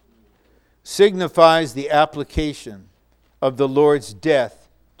Gilgal signifies the application of the Lord's death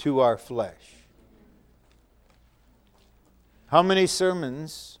to our flesh. How many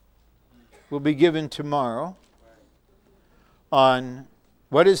sermons will be given tomorrow on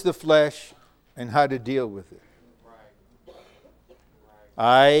what is the flesh and how to deal with it?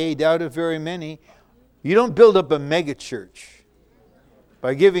 I doubt it very many. You don't build up a mega church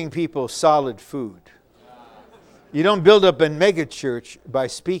by giving people solid food. You don't build up a mega church by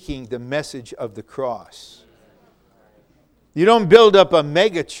speaking the message of the cross. You don't build up a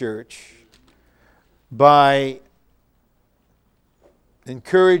mega church by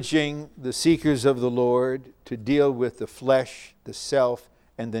encouraging the seekers of the Lord to deal with the flesh, the self,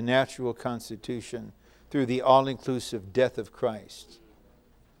 and the natural constitution through the all-inclusive death of Christ.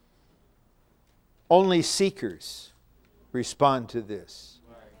 Only seekers respond to this.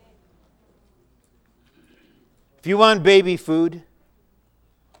 If you want baby food,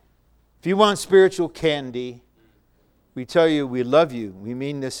 if you want spiritual candy, we tell you we love you. We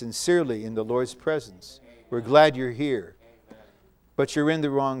mean this sincerely in the Lord's presence. We're glad you're here. But you're in the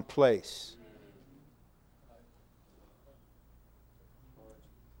wrong place.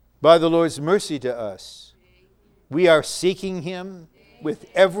 By the Lord's mercy to us, we are seeking Him with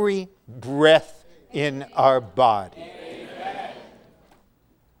every breath in our body.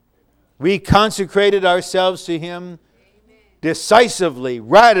 We consecrated ourselves to Him decisively,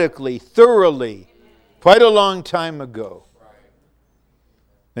 radically, thoroughly, quite a long time ago.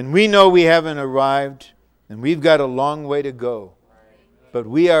 And we know we haven't arrived, and we've got a long way to go. But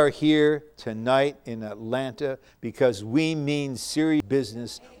we are here tonight in Atlanta because we mean serious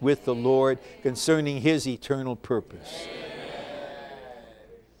business with the Lord concerning His eternal purpose.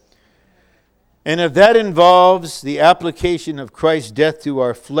 And if that involves the application of Christ's death to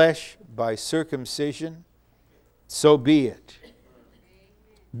our flesh by circumcision, so be it.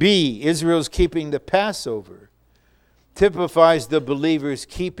 B, Israel's keeping the Passover typifies the believer's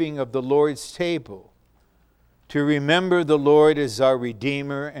keeping of the Lord's table, to remember the Lord as our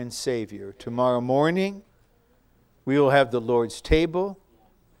Redeemer and Savior. Tomorrow morning, we will have the Lord's table.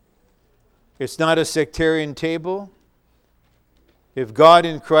 It's not a sectarian table. If God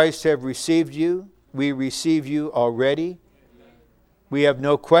and Christ have received you, we receive you already. We have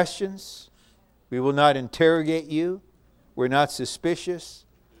no questions. We will not interrogate you. We're not suspicious.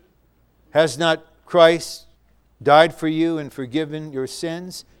 Has not Christ died for you and forgiven your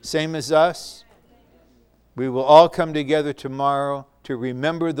sins, same as us? We will all come together tomorrow to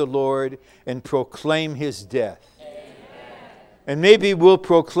remember the Lord and proclaim His death. Amen. And maybe we'll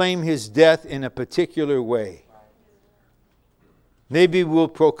proclaim His death in a particular way. Maybe we'll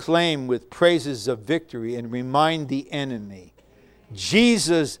proclaim with praises of victory and remind the enemy,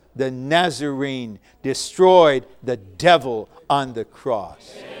 Jesus the Nazarene destroyed the devil on the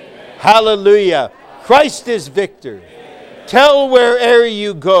cross. Amen. Hallelujah. Christ is victor. Amen. Tell wherever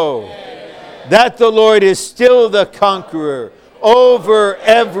you go that the Lord is still the conqueror over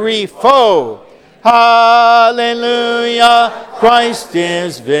every foe. Hallelujah, Christ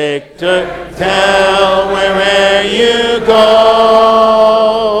is victor. Tell wherever you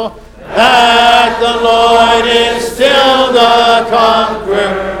go that the Lord is still the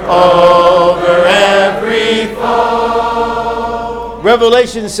conqueror over every foe.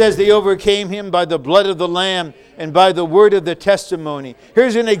 Revelation says they overcame him by the blood of the Lamb and by the word of the testimony.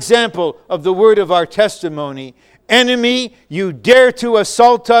 Here's an example of the word of our testimony. Enemy, you dare to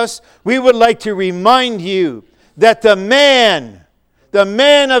assault us. We would like to remind you that the man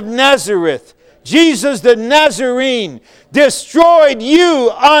of Nazareth, Jesus the Nazarene, destroyed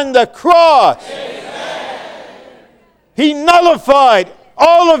you on the cross. Amen. He nullified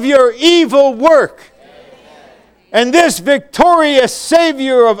all of your evil work. And this victorious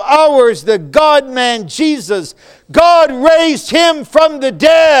Savior of ours, the God-man Jesus, God raised him from the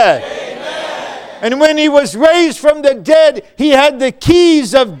dead. Amen. And when he was raised from the dead, he had the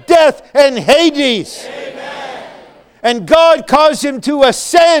keys of death and Hades. Amen. And God caused him to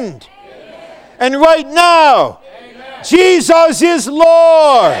ascend. Amen. And right now, amen, Jesus is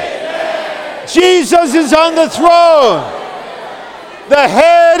Lord. Amen. Jesus is on the throne. Amen. The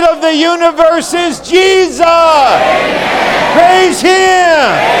head of the universe is Jesus. Amen. Praise him.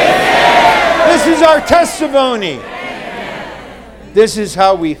 Amen. This is our testimony. Amen. This is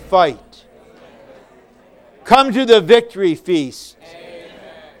how we fight. Come to the victory feast. Amen.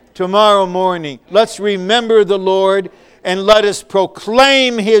 Tomorrow morning. Let's remember the Lord and let us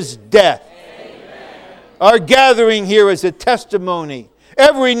proclaim his death. Amen. Our gathering here is a testimony.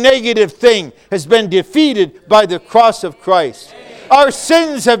 Every negative thing has been defeated by the cross of Christ. Amen. Our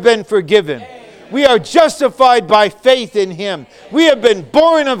sins have been forgiven. Amen. We are justified by faith in him. We have been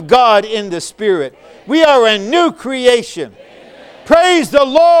born of God in the Spirit. We are a new creation. Amen. Praise the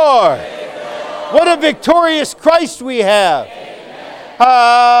Lord. Amen. What a victorious Christ we have. Amen.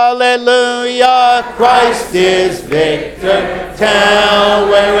 Hallelujah, Christ is victor. Tell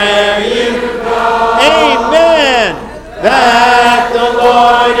wherever you go. Amen. That the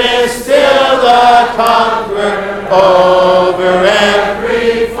Lord is still the conqueror over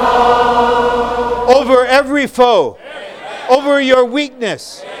every foe. Over every foe. Amen. Over your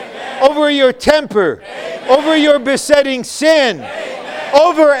weakness. Amen. Over your temper. Amen. Over your besetting sin. Amen.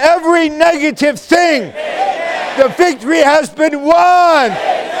 Over every negative thing. Amen. The victory has been won.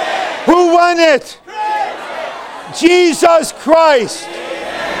 Amen. Who won it? Amen. Jesus Christ.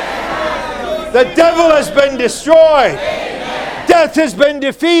 Amen. The devil has been destroyed. Amen. Death has been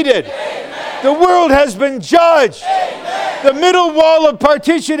defeated. Amen. The world has been judged. Amen. The middle wall of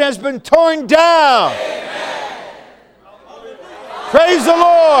partition has been torn down. Amen. Praise the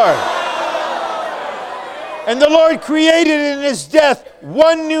Lord. And the Lord created in his death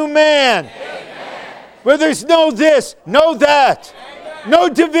one new man. Amen. Where there's no this, no that, no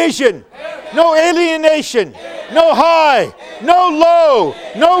division, no alienation, no high, no low,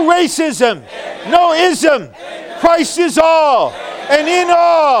 no racism, no ism. Christ is all and in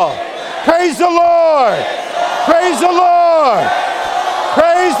all. Praise the Lord. Praise the Lord.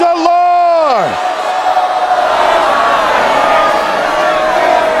 Praise the Lord.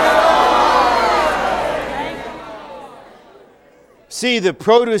 See, the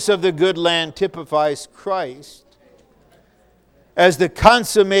produce of the good land typifies Christ as the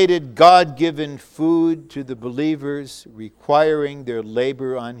consummated God-given food to the believers, requiring their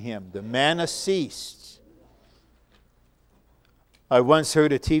labor on him. The manna ceased. I once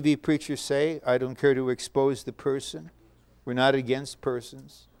heard a TV preacher say, I don't care to expose the person. We're not against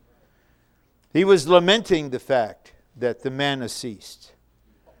persons. He was lamenting the fact that the manna ceased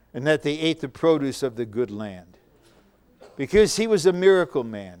and that they ate the produce of the good land. Because he was a miracle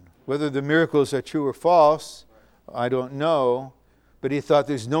man. Whether the miracles are true or false, I don't know. But he thought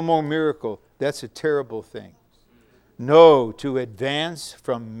there's no more miracle. That's a terrible thing. No, to advance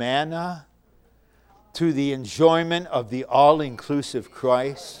from manna to the enjoyment of the all-inclusive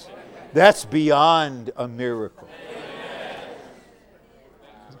Christ, that's beyond a miracle.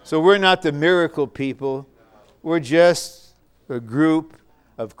 So we're not the miracle people. We're just a group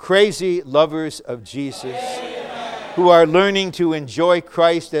of crazy lovers of Jesus who are learning to enjoy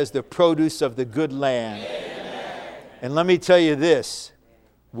Christ as the produce of the good land. Amen. And let me tell you this,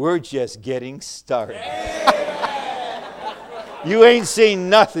 we're just getting started. You ain't seen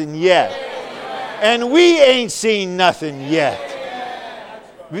nothing yet. And we ain't seen nothing yet.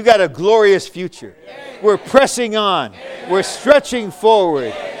 We've got a glorious future. We're pressing on. We're stretching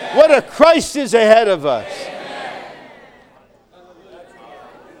forward. What a Christ is ahead of us.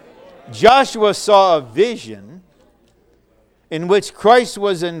 Joshua saw a vision in which Christ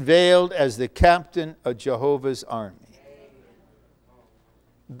was unveiled as the captain of Jehovah's army.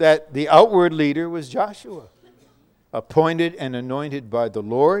 that the outward leader was Joshua, appointed and anointed by the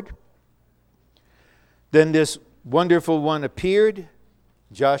Lord. Then this wonderful one appeared.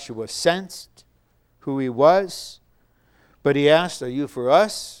 Joshua sensed who he was, but he asked, "Are you for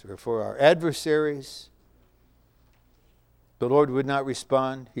us or for our adversaries?" The Lord would not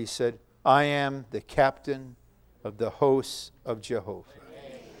respond. He said, "I am the captain of the hosts of Jehovah.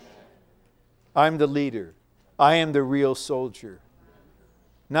 I'm the leader. I am the real soldier.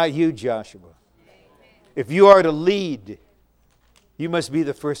 Not you, Joshua. If you are to lead, you must be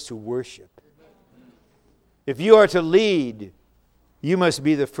the first to worship. If you are to lead, you must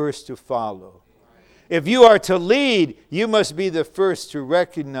be the first to follow. If you are to lead, you must be the first to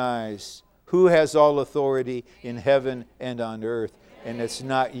recognize who has all authority in heaven and on earth. And it's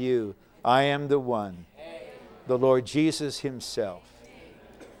not you. I am the one, the Lord Jesus himself.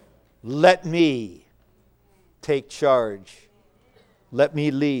 Let me take charge. Let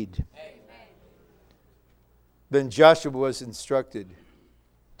me lead." Then Joshua was instructed,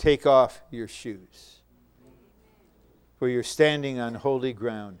 "Take off your shoes, for you're standing on holy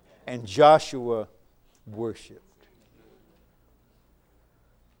ground." And Joshua worshipped.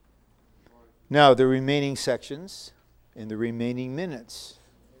 Now, the remaining sections in the remaining minutes.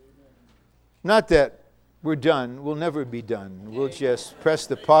 Not that we're done. We'll never be done. We'll just press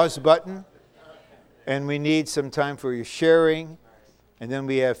the pause button, and we need some time for your sharing. And then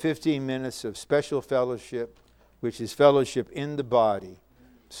we have 15 minutes of special fellowship, which is fellowship in the body.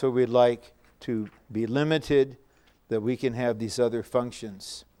 So we'd like to be limited that we can have these other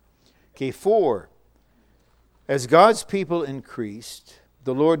functions. Okay, 4. As God's people increased,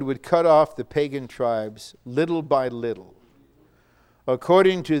 the Lord would cut off the pagan tribes little by little,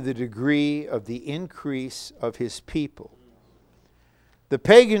 according to the degree of the increase of his people. The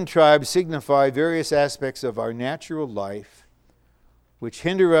pagan tribes signify various aspects of our natural life, which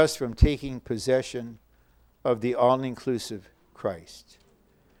hinder us from taking possession of the all-inclusive Christ.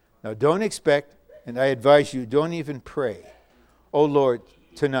 Now, don't expect, and I advise you, don't even pray, "Oh Lord,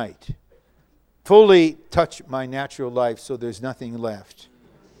 tonight, fully touch my natural life so there's nothing left."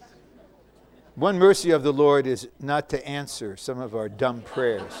 One mercy of the Lord is not to answer some of our dumb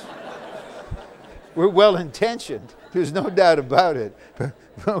prayers. We're well-intentioned, there's no doubt about it,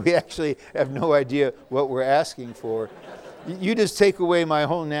 but we actually have no idea what we're asking for. You just take away my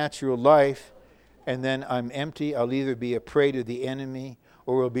whole natural life, and then I'm empty. I'll either be a prey to the enemy,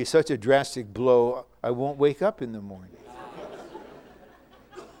 or it will be such a drastic blow, I won't wake up in the morning.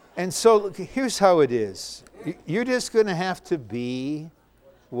 And so look, here's how it is. You're just going to have to be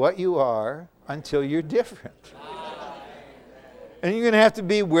what you are until you're different. And you're going to have to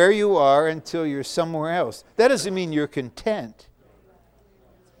be where you are until you're somewhere else. That doesn't mean you're content.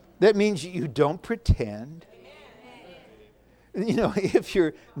 That means you don't pretend. You know, if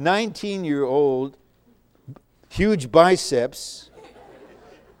you're 19-year-old, huge biceps,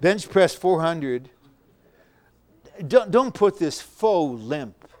 bench press 400, don't put this faux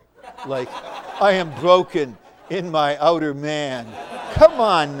limp like I am broken in my outer man. Come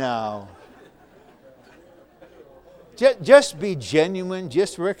on now. Just be genuine.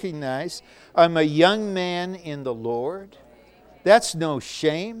 Just recognize I'm a young man in the Lord. That's no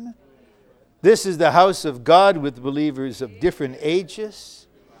shame. This is the house of God with believers of different ages.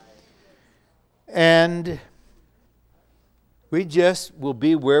 And we just will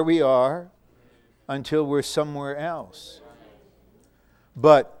be where we are until we're somewhere else.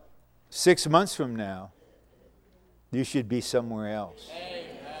 But 6 months from now, you should be somewhere else.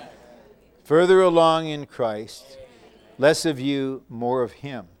 Amen. Further along in Christ, less of you, more of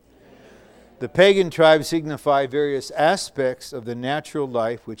Him. The pagan tribes signify various aspects of the natural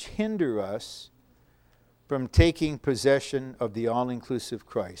life which hinder us from taking possession of the all-inclusive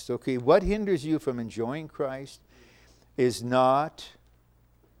Christ. Okay, what hinders you from enjoying Christ is not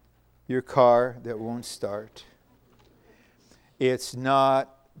your car that won't start. It's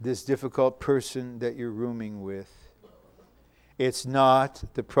not this difficult person that you're rooming with. It's not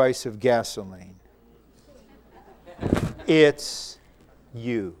the price of gasoline. It's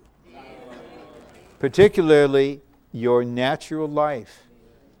you. Particularly your natural life.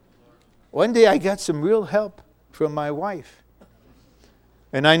 One day I got some real help from my wife.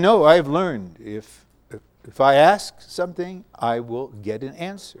 And I know I've learned if I ask something, I will get an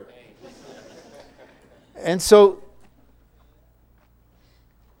answer. And so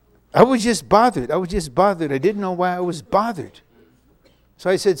I was just bothered. I didn't know why I was bothered. So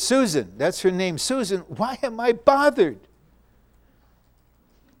I said, Susan, that's her name. Susan, why am I bothered?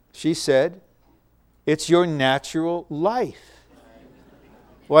 She said, it's your natural life.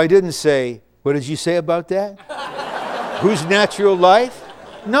 Well, I didn't say, what did you say about that? Whose natural life?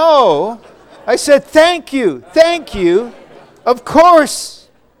 No. I said, thank you. Thank you. Of course.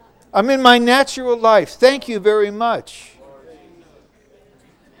 I'm in my natural life. Thank you very much.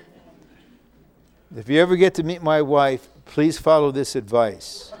 If you ever get to meet my wife, please follow this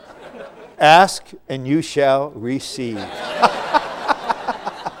advice. Ask and you shall receive.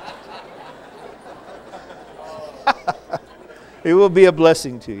 It will be a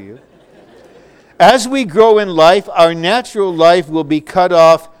blessing to you. As we grow in life, our natural life will be cut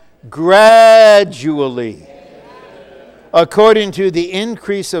off gradually, according to the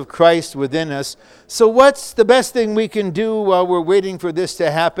increase of Christ within us. So what's the best thing we can do while we're waiting for this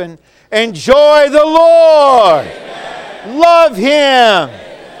to happen? Enjoy the Lord. Amen. Love Him.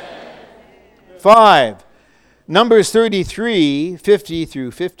 Amen. 5. Numbers 33, 50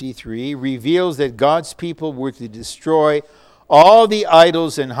 through 53 reveals that God's people were to destroy all the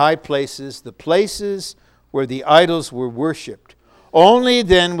idols in high places, the places where the idols were worshipped. Only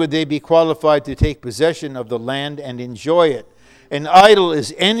then would they be qualified to take possession of the land and enjoy it. An idol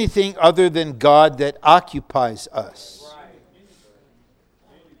is anything other than God that occupies us.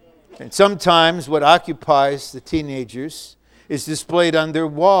 And sometimes what occupies the teenagers is displayed on their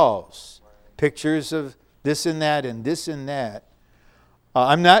walls. Pictures of this and that and this and that.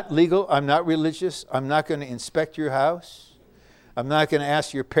 I'm not legal. I'm not religious. I'm not going to inspect your house. I'm not going to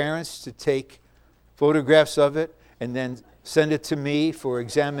ask your parents to take photographs of it and then send it to me for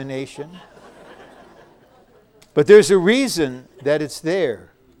examination. But there's a reason that it's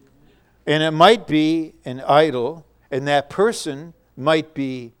there. And it might be an idol, and that person might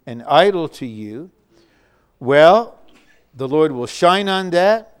be an idol to you. Well, the Lord will shine on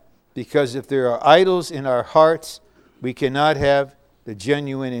that, because if there are idols in our hearts, we cannot have the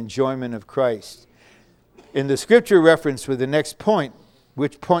genuine enjoyment of Christ. In the scripture reference for the next point,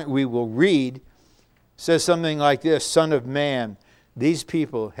 which point we will read, says something like this: Son of man, these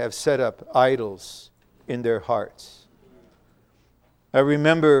people have set up idols in their hearts. I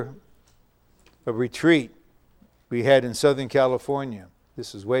remember a retreat we had in Southern California.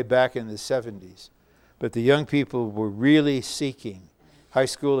 This was way back in the 70s. But the young people were really seeking, high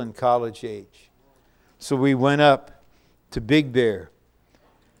school and college age. So we went up to Big Bear.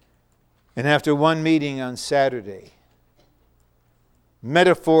 And after one meeting on Saturday,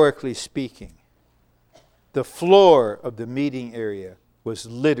 metaphorically speaking, the floor of the meeting area was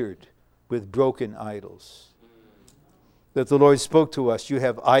littered with broken idols. That the Lord spoke to us, you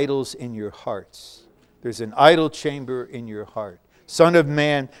have idols in your hearts. There's an idol chamber in your heart. Son of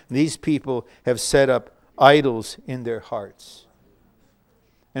man, these people have set up idols in their hearts.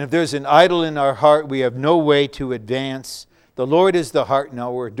 And if there's an idol in our heart, we have no way to advance. The Lord is the heart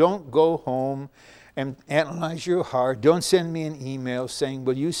knower. Don't go home and analyze your heart. Don't send me an email saying,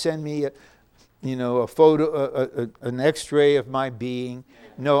 will you send me a photo, an x-ray of my being?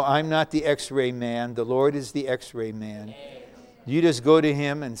 No, I'm not the x-ray man. The Lord is the x-ray man. You just go to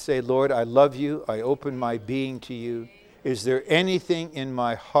Him and say, Lord, I love you. I open my being to you. Is there anything in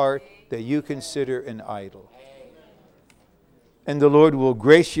my heart that you consider an idol? And the Lord will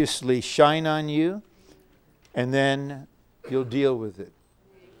graciously shine on you, and then you'll deal with it.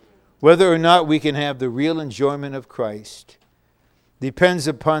 Whether or not we can have the real enjoyment of Christ depends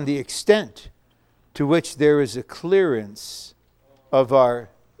upon the extent to which there is a clearance of our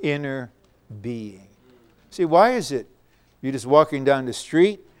inner being. See, why is it you're just walking down the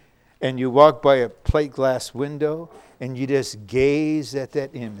street and you walk by a plate glass window and you just gaze at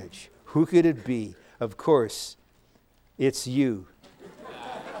that image? Who could it be? Of course, it's you.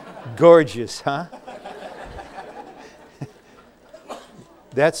 Gorgeous, huh?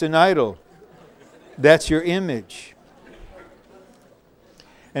 That's an idol. That's your image.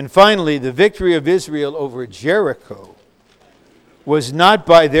 And finally, the victory of Israel over Jericho was not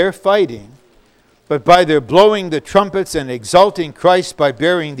by their fighting, but by their blowing the trumpets and exalting Christ by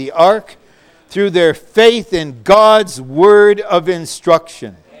bearing the ark through their faith in God's word of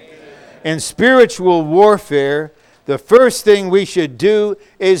instruction. In spiritual warfare, the first thing we should do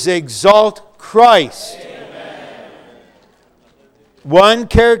is exalt Christ. One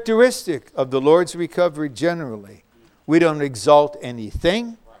characteristic of the Lord's recovery generally, we don't exalt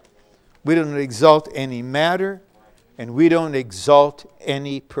anything, we don't exalt any matter, and we don't exalt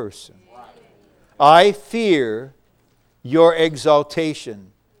any person. I fear your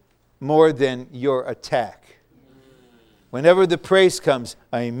exaltation more than your attack. Whenever the praise comes,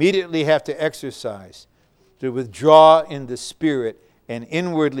 I immediately have to exercise to withdraw in the Spirit and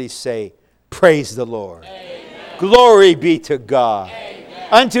inwardly say, praise the Lord. Amen. Glory be to God. Amen.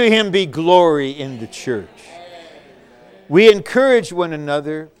 Unto Him be glory in the church. Amen. We encourage one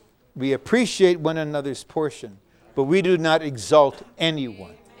another. We appreciate one another's portion. but we do not exalt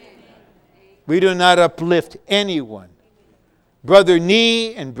anyone. We do not uplift anyone. Brother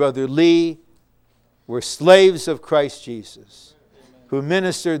Nee and Brother Lee were slaves of Christ Jesus, who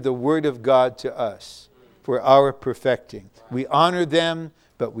ministered the Word of God to us for our perfecting. We honor them,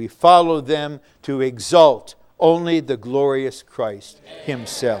 but we follow them to exalt only the glorious Christ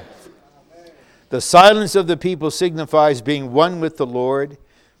Himself. The silence of the people signifies being one with the Lord,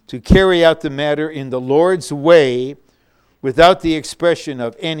 to carry out the matter in the Lord's way without the expression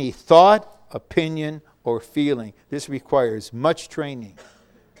of any thought, opinion, or feeling. This requires much training.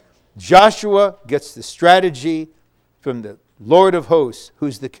 Joshua gets the strategy from the Lord of hosts,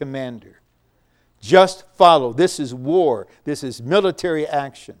 who's the commander. Just follow. This is war. This is military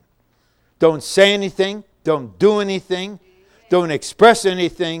action. Don't say anything. Don't do anything. Don't express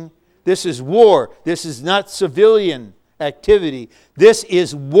anything. This is war. This is not civilian activity. This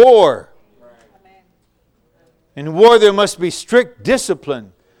is war. In war, there must be strict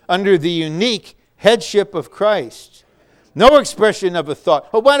discipline under the unique headship of Christ. No expression of a thought.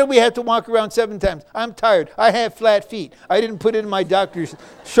 Oh, why do we have to walk around 7 times? I'm tired. I have flat feet. I didn't put in my doctor's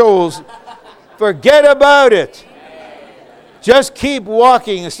shoals. Forget about it. Just keep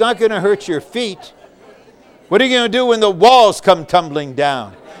walking. It's not going to hurt your feet. What are you going to do when the walls come tumbling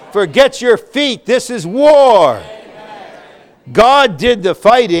down? Forget your feet. This is war. God did the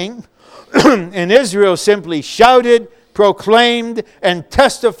fighting, and Israel simply shouted, proclaimed, and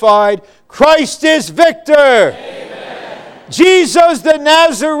testified, Christ is victor. Amen. Jesus the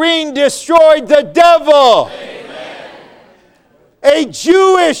Nazarene destroyed the devil. Amen. A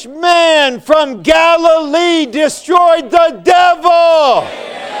Jewish man from Galilee destroyed the devil.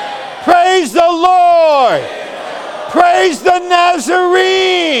 Amen. Praise the Lord. Amen. Praise the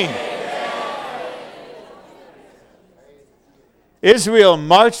Nazarene. Amen. Israel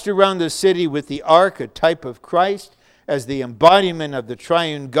marched around the city with the ark, a type of Christ, as the embodiment of the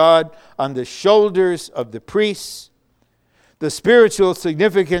triune God on the shoulders of the priests. The spiritual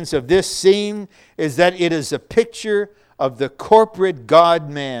significance of this scene is that it is a picture of the corporate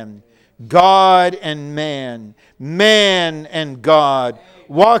God-man, God and man, man and God,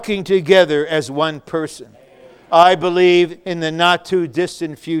 walking together as one person. I believe in the not too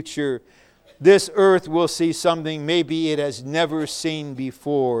distant future, this earth will see something maybe it has never seen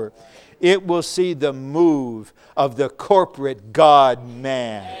before. It will see the move of the corporate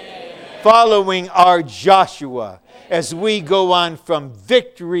God-man, following our Joshua as we go on from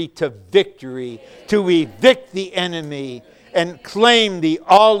victory to victory to evict the enemy and claim the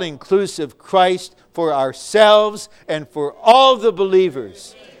all-inclusive Christ for ourselves and for all the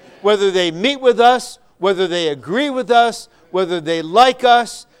believers. Whether they meet with us, whether they agree with us, whether they like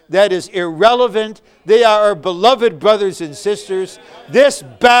us, that is irrelevant. They are our beloved brothers and sisters. This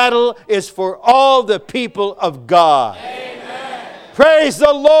battle is for all the people of God. Amen. Praise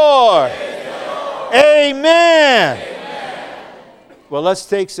the Lord. Praise the Lord. Amen. Amen. Well, let's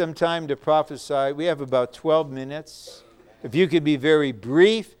take some time to prophesy. We have about 12 minutes. If you could be very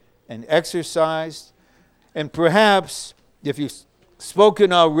brief and exercised, and perhaps if you've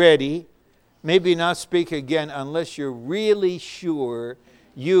spoken already, maybe not speak again unless you're really sure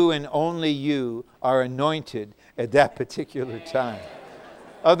you and only you are anointed at that particular time.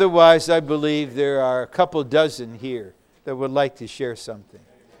 Otherwise, I believe there are a couple dozen here that would like to share something.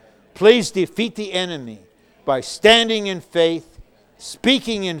 Please defeat the enemy by standing in faith,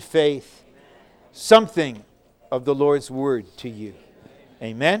 speaking in faith, something of the Lord's word to you.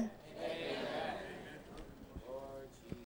 Amen.